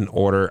life in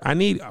order, I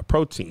need a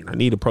protein. I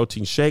need a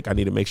protein shake. I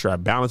need to make sure I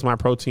balance my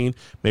protein,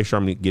 make sure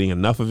I'm getting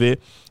enough of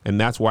it, and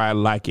that's why I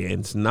like it.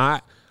 It's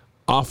not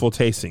awful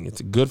tasting. It's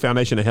a good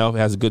foundation of health. It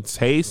has a good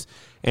taste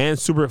and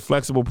super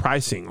flexible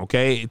pricing,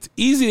 okay? It's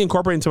easy to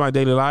incorporate into my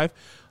daily life.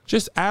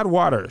 Just add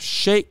water,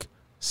 shake,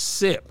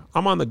 sip.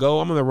 I'm on the go.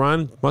 I'm on the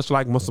run, much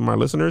like most of my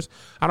listeners.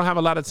 I don't have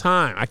a lot of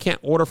time. I can't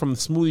order from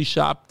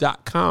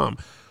smoothieShop.com.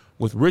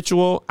 With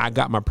Ritual, I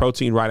got my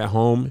protein right at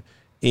home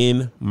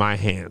in my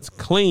hands.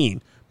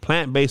 Clean,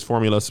 plant-based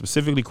formula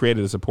specifically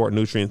created to support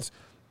nutrients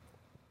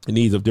and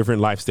needs of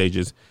different life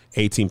stages.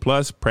 18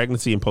 plus,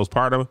 pregnancy and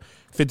postpartum,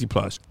 50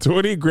 plus.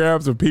 20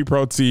 grams of pea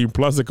protein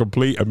plus a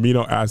complete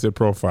amino acid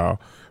profile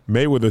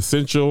made with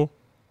essential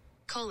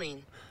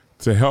choline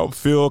to help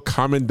fill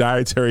common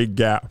dietary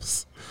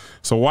gaps.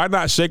 So why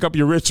not shake up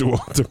your Ritual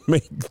to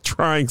make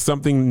trying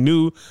something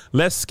new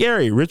less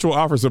scary? Ritual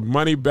offers a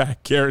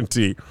money-back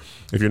guarantee.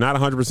 If you're not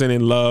 100%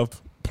 in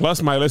love,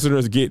 plus my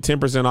listeners get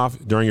 10% off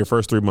during your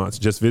first 3 months.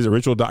 Just visit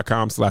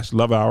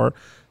ritual.com/lovehour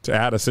to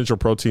add Essential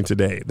Protein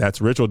today. That's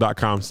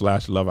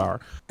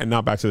ritual.com/lovehour. And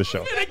now back to the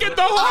show.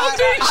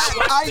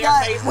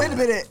 Wait a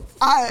minute.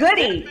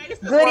 Goody.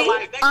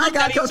 I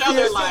got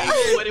confused.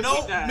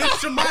 No, Miss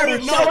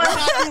Shamira, no, we're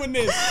not doing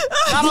this.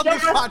 Not on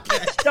this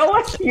podcast. Show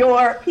us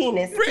your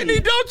penis. Brittany,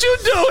 don't you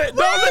do it.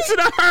 Don't listen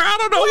to her. I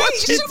don't know what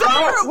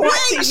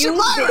she's doing.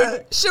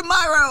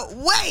 Shamira,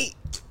 wait.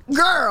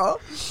 Girl,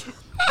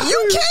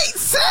 you can't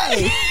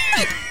say.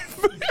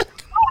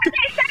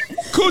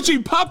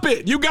 Coochie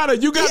puppet. You gotta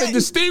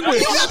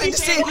distinguish. You didn't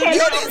say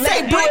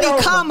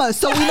Brittany, comma,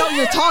 so we know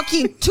you're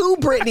talking to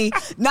Brittany,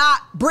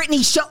 not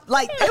Brittany show.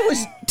 Like, it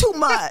was too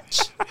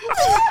much.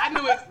 I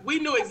knew it. We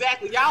knew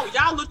exactly.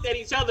 Y'all looked at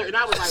each other, and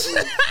I was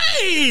like, ooh.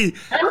 Hey,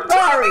 I'm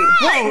sorry,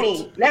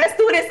 Brittany. Let's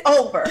do this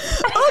over.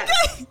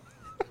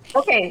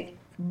 Okay,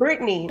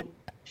 Brittany,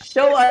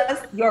 show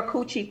us your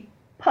coochie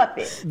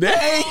puppet.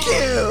 Thank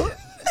you.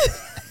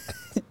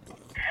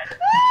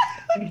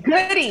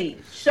 Goody,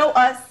 show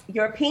us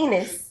your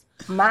penis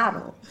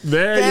model.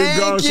 There you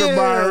go,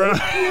 Shamira.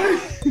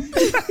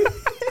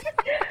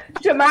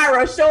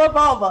 Shamira, show a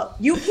vulva.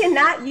 You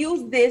cannot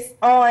use this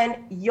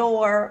on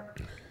your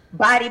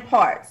body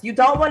parts. You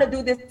don't want to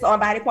do this on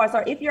body parts.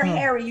 Or if you're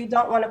hairy, you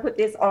don't want to put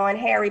this on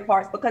hairy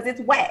parts because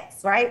it's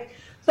wax, right?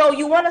 So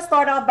you want to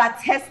start off by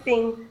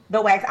testing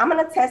the wax. I'm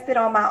going to test it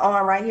on my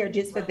arm right here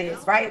just for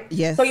this, right?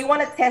 Yes. So you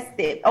want to test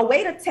it. A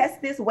way to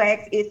test this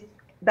wax is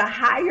the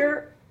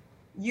higher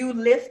you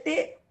lift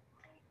it.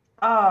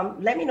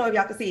 Let me know if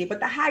y'all can see it, but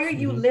the higher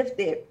you lift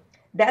it,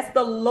 that's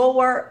the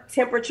lower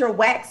temperature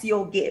wax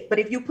you'll get. But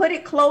if you put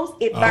it close,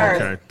 it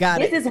burns. Okay.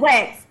 Got it. This is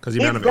wax. It's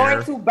going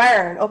to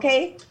burn,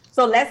 okay?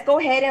 So let's go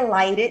ahead and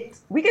light it.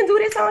 We can do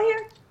this on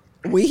here?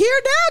 We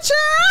hear that,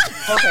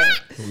 child.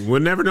 Okay.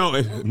 We'll never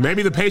know.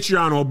 Maybe the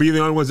Patreon will be the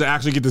only ones that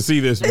actually get to see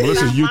this.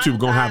 Melissa's YouTube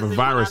gonna have a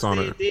virus on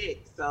it.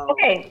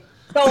 Okay.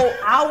 So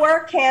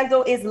our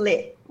candle is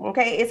lit.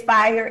 Okay. It's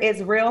fire.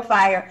 It's real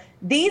fire.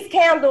 These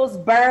candles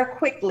burn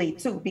quickly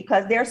too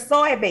because they're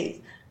soy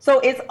based. So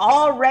it's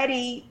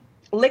already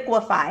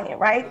liquefying,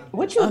 right?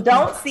 What you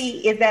don't see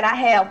is that I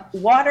have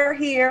water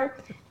here.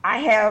 I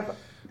have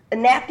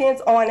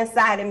napkins on the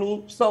side of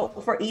me, so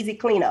for easy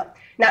cleanup.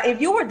 Now, if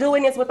you were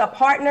doing this with a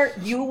partner,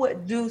 you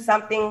would do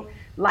something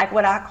like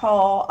what I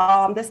call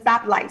the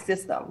stoplight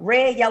system,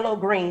 red, yellow,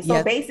 green.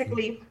 So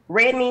basically,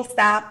 red means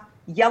stop,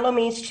 yellow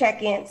means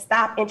check in,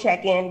 stop and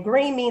check in,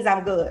 green means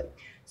I'm good.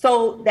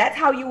 So that's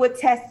how you would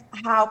test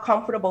how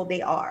comfortable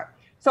they are.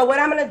 So what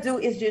I'm gonna do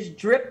is just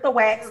drip the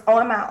wax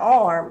on my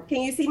arm.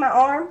 Can you see my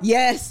arm?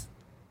 Yes.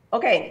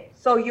 Okay,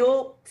 so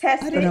you'll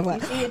test it. You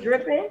see it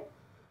dripping?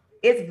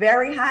 It's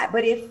very hot,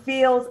 but it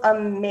feels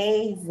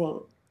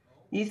amazing.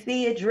 You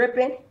see it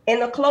dripping?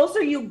 And the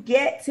closer you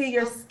get to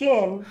your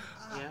skin,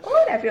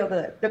 oh, that feels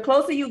good. The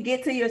closer you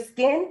get to your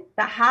skin,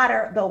 the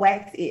hotter the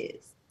wax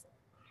is.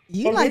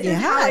 You and like it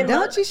hot,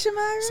 don't you,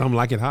 Shamira? Some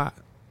like it hot.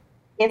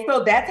 And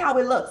so that's how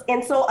it looks.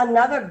 And so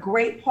another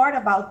great part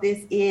about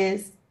this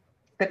is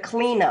the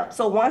cleanup.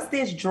 So once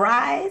this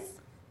dries,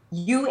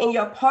 you and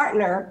your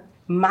partner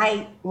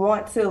might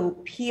want to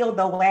peel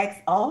the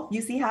wax off.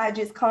 You see how it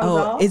just comes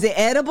off? Is it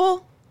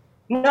edible?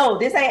 No,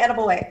 this ain't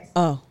edible wax.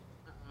 Oh.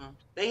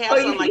 They have so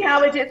you see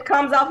how it just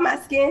comes off my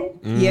skin?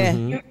 Yeah.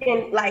 You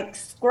can like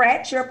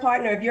scratch your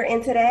partner. If you're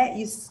into that,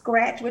 you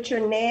scratch with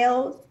your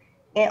nails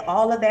and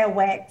all of that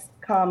wax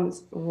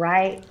comes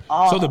right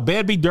off. So the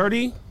bed be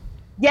dirty?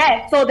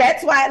 Yeah, so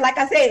that's why, like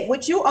I said,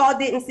 what you all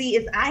didn't see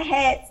is I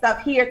had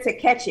stuff here to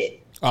catch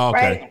it. Oh,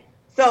 okay. Right?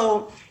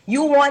 So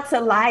you want to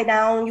lie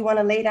down, you want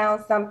to lay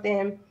down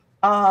something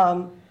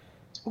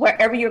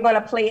wherever you're going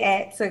to play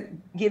at to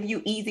give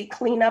you easy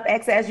cleanup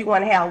access. You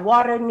want to have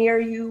water near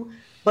you,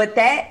 but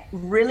that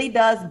really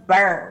does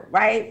burn,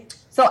 right?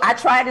 So I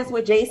tried this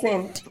with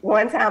Jason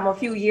one time a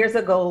few years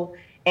ago,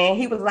 and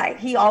he was like,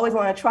 he always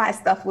want to try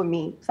stuff with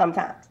me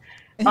sometimes.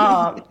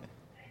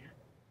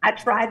 I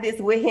tried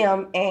this with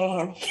him,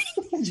 and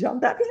he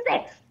jumped up. He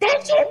said,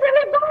 "That shit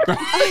really burns."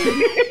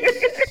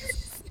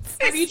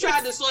 Have you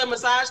tried the soy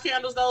massage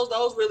candles? Those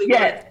really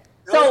yes.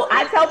 So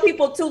I tell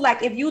people too,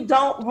 like, if you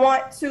don't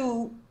want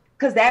to,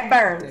 because that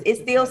burns, it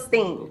still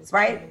stings,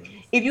 right?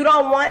 If you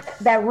don't want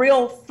that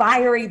real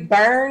fiery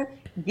burn,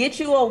 get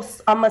you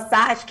a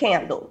massage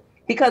candle,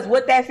 because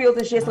what that feels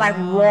is just like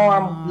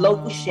warm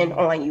lotion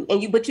on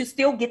you, but you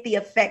still get the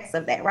effects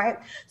of that, right?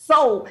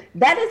 So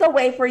that is a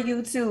way for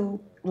you to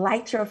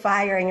light your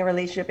fire in your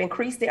relationship,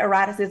 increase the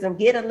eroticism,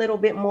 get a little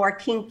bit more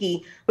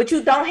kinky, but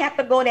you don't have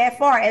to go that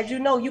far. As you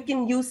know, you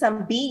can use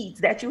some beads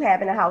that you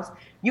have in the house.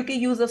 You can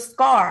use a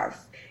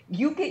scarf.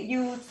 You could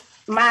use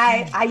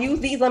I use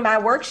these in my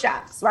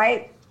workshops,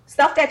 right?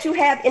 Stuff that you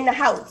have in the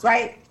house,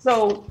 right?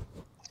 So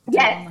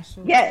yes.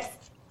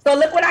 So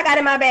look what I got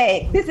in my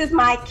bag. This is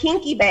my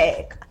kinky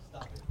bag.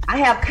 I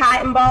have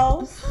cotton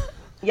balls.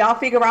 Y'all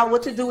figure out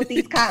what to do with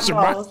these cotton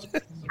balls.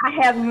 I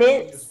have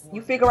mints.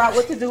 You figure out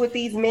what to do with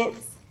these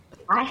mints.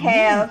 I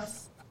have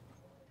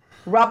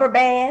rubber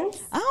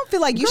bands. I don't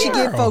feel like you should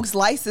give folks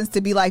license to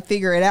be like,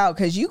 figure it out,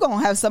 because you're going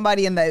to have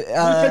somebody in the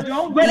ER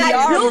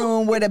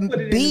room with a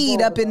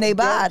bead up in their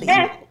body.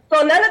 Yeah.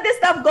 So none of this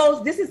stuff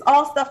goes, this is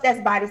all stuff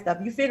that's body stuff.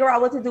 You figure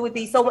out what to do with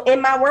these. So in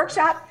my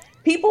workshop,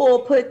 people will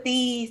put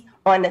these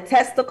on the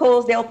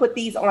testicles. They'll put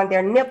these on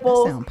their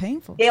nipples. That sounds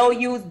painful. They'll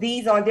use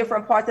these on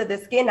different parts of the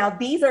skin. Now,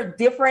 these are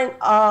different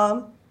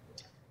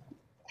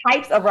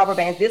types of rubber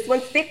bands. This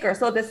one's thicker,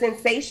 so the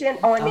sensation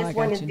on this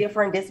one is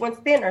different. This one's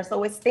thinner,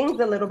 so it stings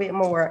a little bit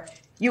more.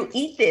 You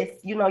eat this,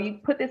 you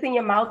put this in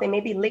your mouth and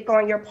maybe lick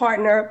on your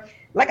partner.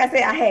 Like I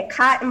said, I had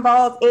cotton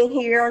balls in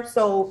here,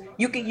 so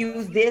you could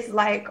use this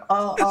like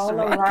all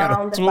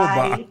around the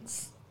body.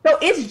 So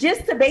it's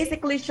just to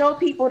basically show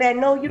people that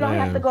no, you don't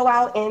have to go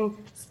out and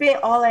spend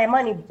all that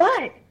money.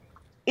 But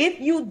if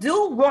you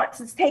do want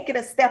to take it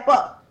a step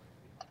up,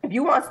 if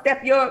you want to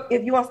step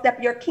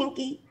your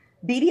kinky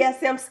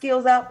BDSM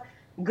skills up,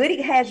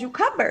 Goody has you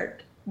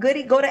covered.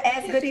 Goody, go to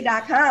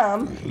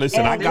askgoody.com.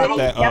 Listen, I got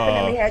that.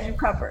 Definitely has you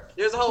covered.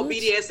 There's a whole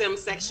BDSM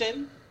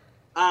section,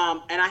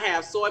 and I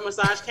have soy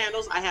massage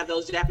candles. I have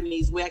those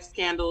Japanese wax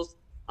candles.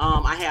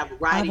 I have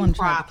riding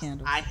props.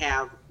 I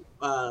have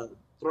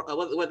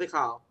what they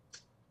call?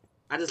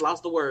 I just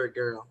lost the word,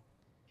 girl.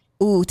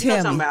 Ooh, tell me.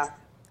 You know what I'm talking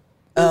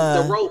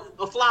about? The rope,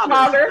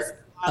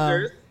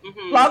 floggers.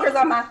 Floggers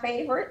are my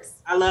favorites.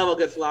 I love a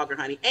good flogger,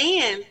 honey.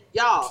 And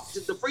y'all,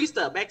 just the free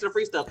stuff. Back to the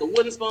free stuff. The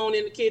wooden spoon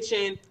in the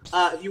kitchen.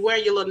 If you're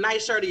wearing your little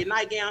nightshirt or your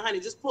nightgown, honey,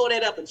 just pull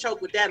that up and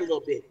choke with that a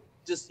little bit.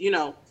 Just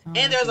and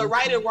there's a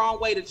right and wrong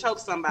way to choke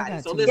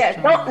somebody. So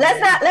listen.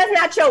 Let's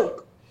not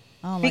choke.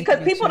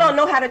 Because people don't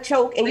know how to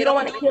choke, and you don't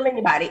want to kill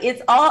anybody.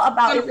 It's all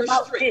about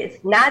this,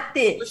 not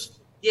this.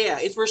 Yeah,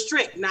 it's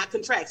restrict, not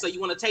contract. So you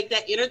want to take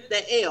that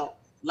L,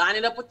 line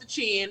it up with the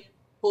chin,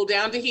 pull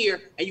down to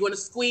here, and you want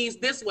to squeeze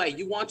this way.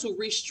 You want to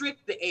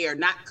restrict the air,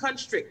 not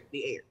constrict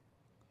the air.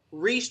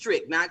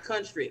 Restrict, not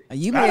constrict.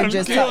 You may have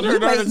just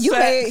you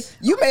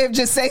may have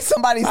just saved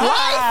somebody's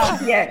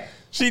life. Yes.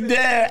 She did.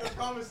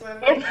 And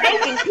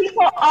spanking,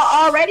 people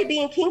are already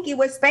being kinky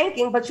with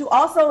spanking, but you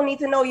also need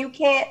to know you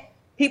can't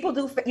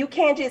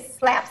just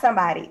slap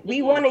somebody.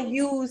 We want to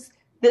use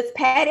this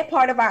padded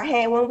part of our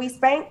hand when we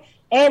spank,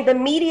 and the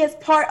meatiest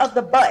part of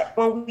the butt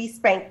when we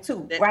spank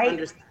too, right?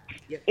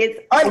 It's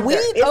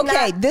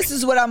under. This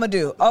is what I'm gonna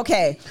do.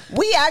 Okay,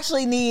 we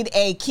actually need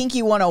a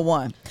kinky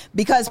 101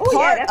 because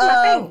part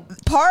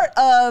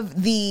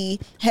of the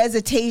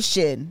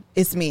hesitation,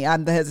 it's me.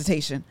 I'm the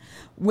hesitation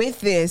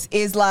with this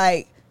is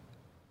like,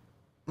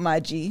 my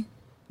G,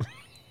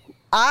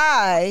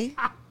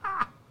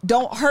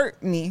 don't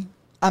hurt me.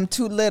 I'm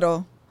too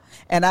little,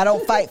 and I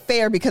don't fight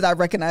fair because I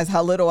recognize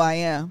how little I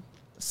am.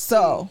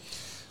 So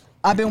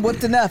I've been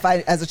whipped enough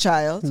as a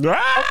child.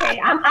 Okay,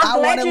 I'm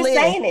glad you're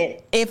saying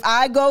it. If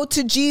I go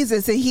to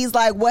Jesus and he's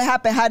like, what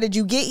happened? How did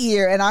you get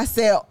here? And I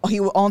said, he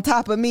was on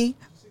top of me.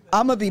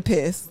 I'm going to be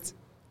pissed.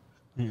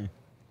 You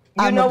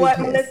know what,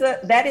 Melissa?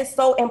 That is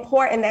so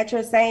important that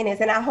you're saying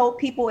this. And I hope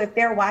people, if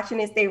they're watching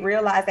this, they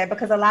realize that,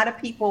 because a lot of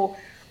people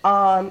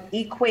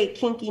equate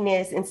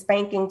kinkiness and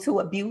spanking to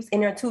abuse,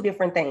 and they're two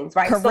different things,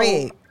 right?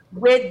 Correct. So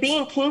with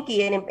being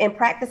kinky and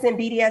practicing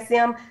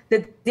BDSM,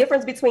 the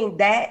difference between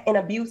that and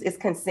abuse is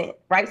consent,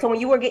 right? So when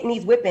you were getting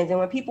these whippings and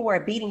when people were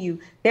beating you,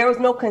 there was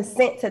no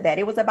consent to that.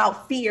 It was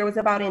about fear. It was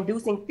about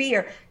inducing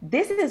fear.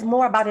 This is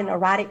more about an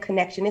erotic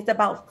connection. It's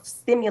about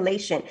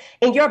stimulation,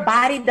 and your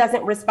body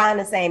doesn't respond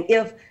the same.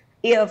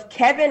 If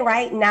Kevin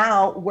right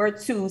now were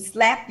to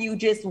slap you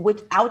just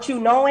without you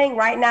knowing,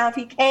 right now, if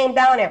he came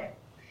down there,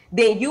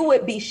 then you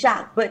would be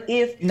shocked. But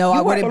if no,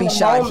 I wouldn't be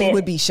shocked. He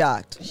would be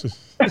shocked.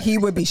 He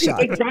would be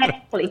shocked.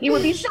 Exactly. He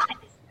would be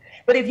shocked.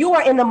 But if you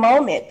are in the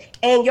moment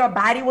and your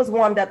body was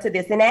warmed up to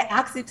this and that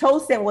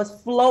oxytocin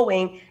was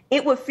flowing,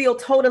 it would feel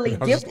totally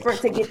different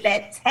to get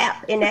that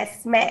tap and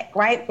that smack,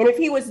 right? And if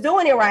he was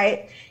doing it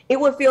right, it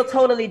would feel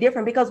totally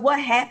different, because what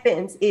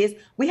happens is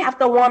we have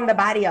to warm the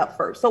body up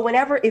first. So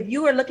if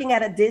you are looking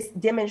at a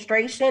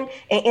demonstration,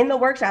 and in the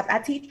workshops, I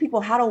teach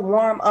people how to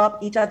warm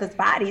up each other's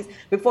bodies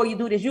before you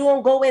do this. You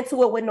don't go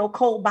into it with no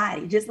cold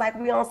body, just like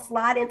we don't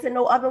slide into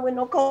no oven with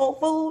no cold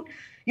food.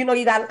 You know,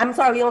 we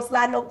don't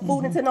slide no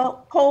food into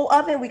no cold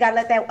oven. We got to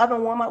let that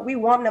oven warm up. We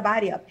warm the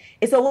body up.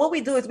 And so what we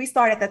do is we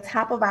start at the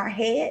top of our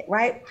head,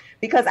 right?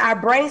 Because our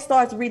brain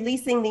starts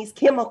releasing these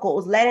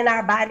chemicals, letting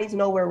our bodies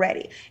know we're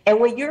ready. And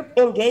when you're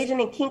engaging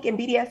in kink and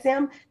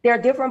BDSM, there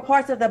are different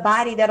parts of the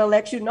body that'll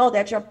let you know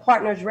that your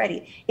partner's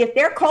ready. If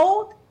they're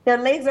cold, their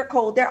legs are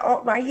cold, they're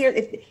right here,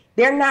 if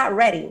they're not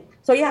ready.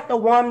 So you have to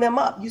warm them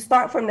up. You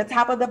start from the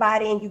top of the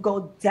body and you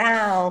go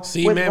down.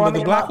 See, man, but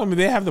the black women,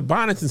 they have the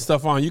bonnets and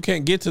stuff on. You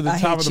can't get to the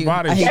top of the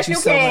body. I hate you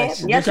so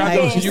much. Yes,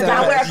 you can.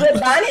 I wear a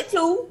good bonnet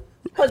too.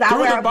 Because I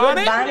wear a good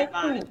bonnet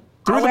too.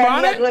 Through the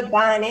bonnet? A good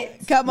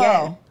bonnet. Come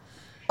on.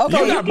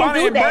 Okay, you got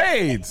bonnet and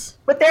braids.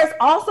 But there's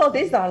also,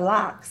 these are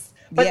locks.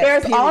 But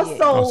there's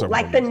also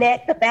like the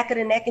neck, the back of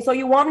the neck. And so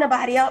you warm the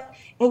body up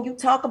and you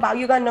talk about,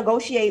 you're going to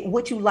negotiate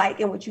what you like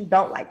and what you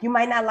don't like. You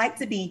might not like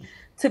to be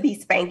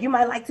spanked. You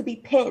might like to be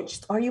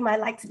pinched, or you might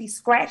like to be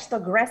scratched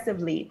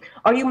aggressively,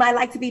 or you might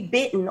like to be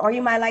bitten, or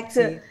you might like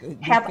to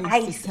have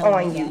ice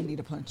on you. I need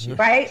to punch you.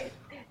 Right?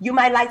 You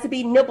might like to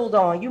be nibbled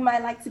on. You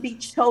might like to be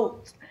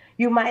choked.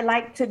 You might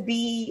like to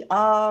be,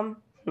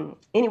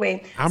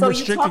 anyway. So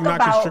you talk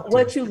about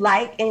what you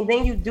like, and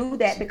then you do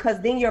that, because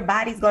then your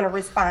body's going to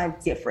respond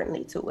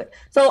differently to it.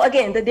 So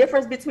again, the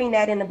difference between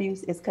that and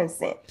abuse is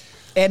consent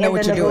and the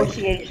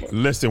negotiation.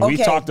 Listen, we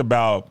talked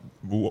about,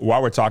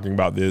 while we're talking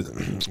about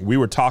this, we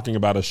were talking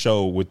about a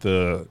show with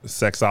the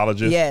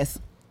sexologist. Yes.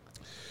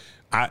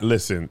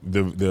 Listen,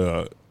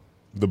 the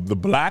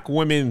black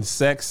women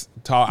sex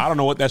talk, I don't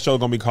know what that show is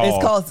going to be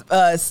called. It's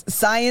called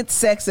Science,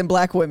 Sex, and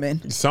Black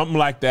Women. Something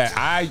like that.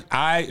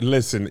 I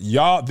listen,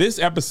 y'all, this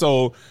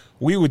episode,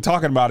 we were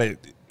talking about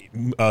it.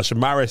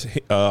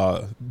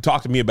 Shamira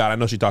talked to me about it. I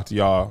know she talked to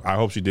y'all. I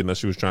hope she didn't.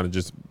 She was trying to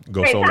just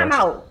go solo. Time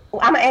out.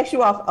 I'm going to ask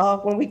you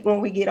off when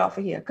we get off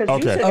of here, because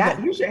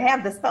you should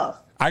have the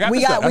stuff. I got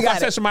the stuff. I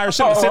said Shamira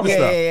should have sent the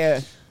stuff.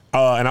 Yeah.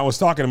 And I was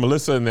talking to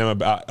Melissa and them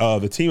about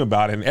the team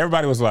about it, and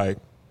everybody was like,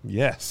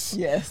 yes,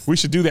 we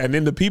should do that. And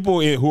then the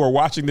people who are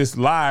watching this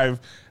live,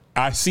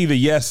 I see the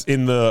yes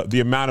in the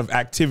amount of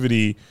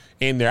activity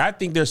in there. I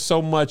think there's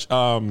so much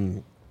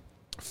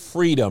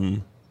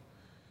freedom,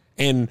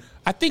 and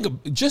I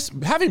think just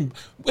having,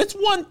 it's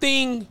one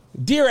thing,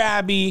 Dear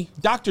Abby,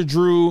 Dr.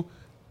 Drew,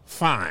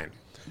 fine.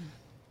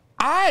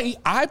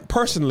 I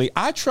personally,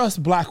 I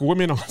trust black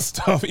women on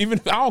stuff, even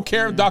if I don't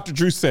care if Dr.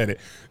 Drew said it.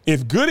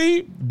 If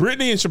Goody,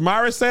 Brittany, and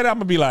Shamira said it, I'm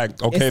going to be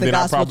like, okay, then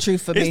I probably. It's the gospel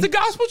truth for me. It's the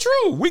gospel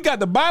truth. We got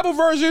the Bible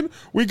version.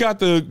 We got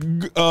the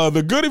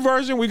Goody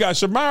version. We got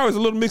Shamira is a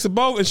little mix of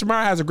both, and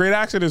Shamira has a great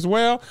accent as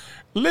well.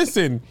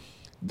 Listen,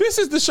 this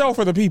is the show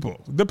for the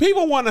people. The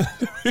people want to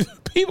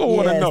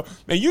know.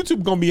 And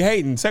YouTube going to be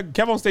hating.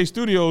 Kev on Stage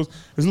Studios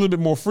is a little bit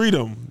more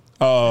freedom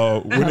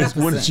when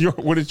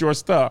it's your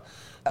stuff.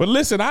 But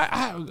listen,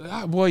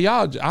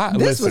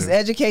 this was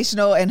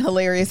educational and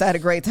hilarious. I had a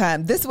great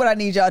time. This is what I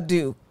need y'all to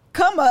do.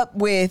 Come up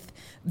with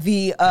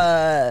the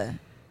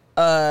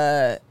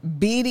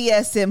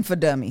BDSM for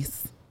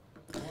Dummies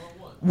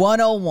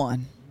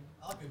 101.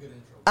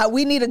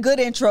 We need a good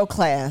intro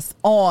class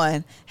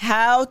on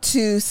how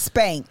to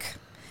spank.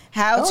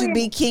 How to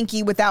be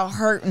kinky without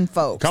hurting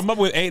folks. Come up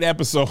with 8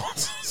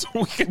 episodes.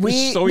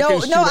 I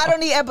don't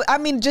need. I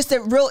mean, just a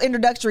real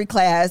introductory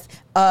class.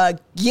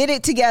 Get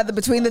it together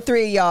between the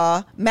 3 of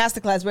y'all.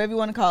 Masterclass, whatever you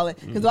want to call it.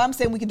 Because I'm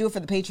saying we can do it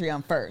for the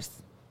Patreon first.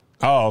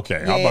 Oh,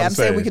 okay. I'm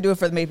saying we could do it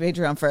for the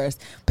Patreon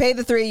first. Pay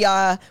the 3 of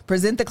y'all.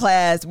 Present the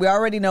class. We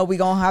already know we're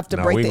gonna have to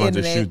break the internet.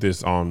 We're gonna just shoot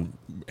this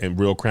in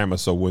real camera,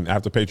 so when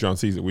after Patreon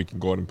sees it, we can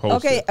go ahead and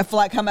post it. Okay, a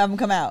flight come out.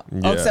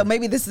 Yeah. Oh, so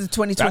maybe this is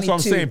 2022. That's what I'm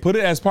saying. Put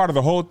it as part of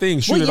the whole thing.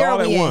 Shoot it all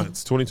at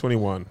once.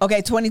 2021.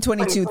 Okay,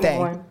 2022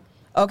 thing.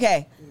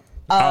 Okay.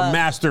 A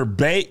master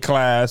bait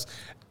class.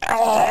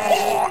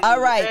 All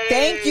right.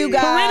 Thank you,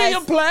 guys.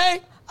 Perennial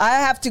play. I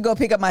have to go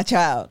pick up my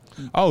child.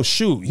 Oh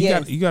shoot! You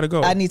got to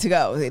go. I need to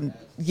go. And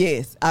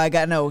yes, I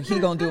got to know. He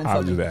gonna do them for me.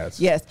 I'll do that.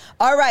 Yes.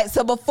 All right.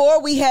 So before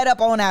we head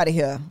up on out of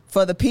here,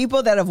 for the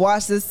people that have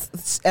watched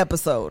this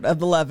episode of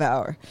the Love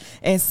Hour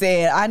and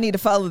said I need to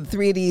follow the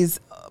 3 of these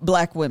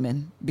black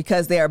women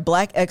because they are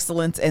black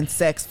excellence and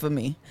sex for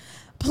me.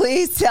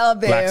 Please tell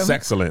them Black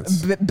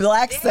Sexcellence.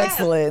 Black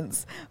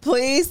Sexcellence.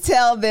 Please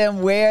tell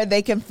them where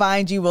they can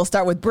find you. We'll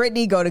start with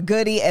Brittany, go to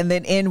Goody, and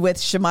then end with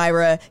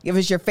Shamira. Give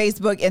us your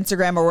Facebook,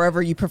 Instagram, or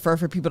wherever you prefer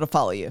for people to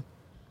follow you.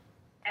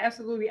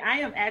 Absolutely. I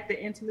am at The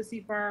Intimacy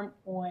Firm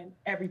on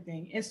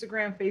everything.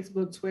 Instagram,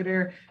 Facebook,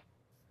 Twitter.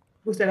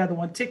 What's that other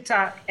one?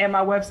 TikTok. And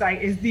my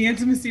website is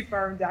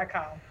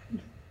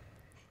theintimacyfirm.com.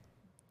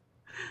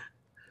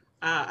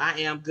 I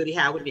am Goody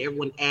Howard, and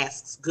everyone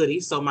asks Goody.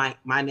 So my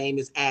name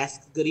is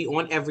Ask Goody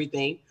on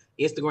everything.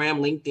 Instagram,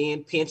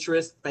 LinkedIn,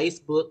 Pinterest,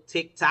 Facebook,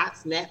 TikTok,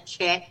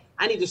 Snapchat.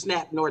 I neither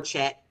snap nor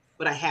chat,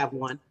 but I have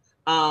one.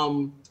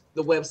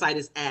 The website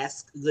is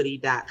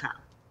askgoody.com.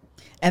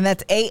 And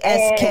that's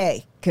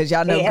ASK, because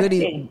y'all know ASK.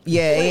 Goody.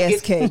 Yeah,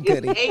 ASK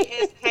Goody.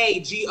 It's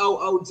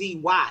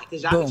ASKGOODY,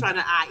 because y'all be trying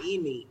to IE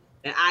me.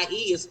 And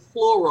IE is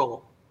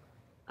plural.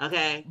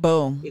 Okay.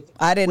 Boom.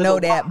 I didn't know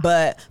that,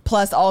 but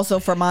plus also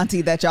for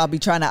Monty that y'all be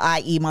trying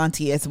to IE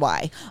Monty as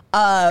why.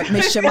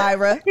 Miss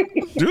Shamira. Do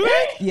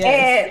it? Yes.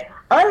 And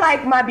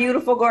unlike my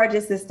beautiful,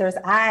 gorgeous sisters,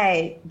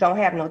 I don't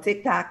have no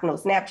TikTok, no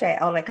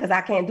Snapchat, all that, because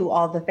I can't do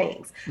all the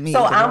things.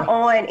 So I'm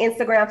on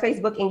Instagram,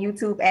 Facebook, and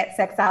YouTube at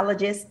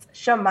Sexologist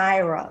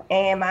Shamira,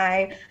 and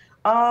my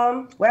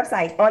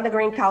website,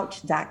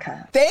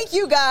 onthegreencouch.com. Thank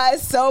you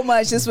guys so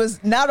much. This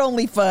was not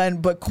only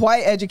fun, but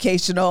quite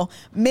educational.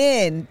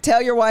 Men,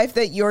 tell your wife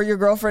that you're your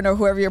girlfriend or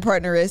whoever your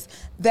partner is,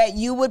 that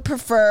you would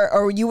prefer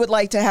or you would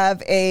like to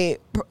have a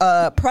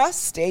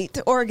prostate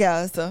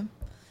orgasm.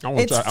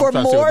 It's for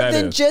more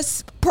than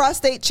just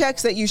prostate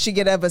checks that you should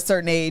get at a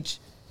certain age.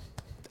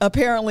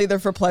 Apparently, they're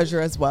for pleasure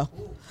as well.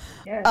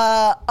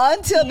 Yeah.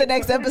 Until the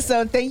next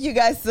episode, thank you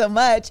guys so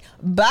much.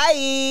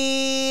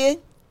 Bye.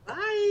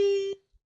 Bye.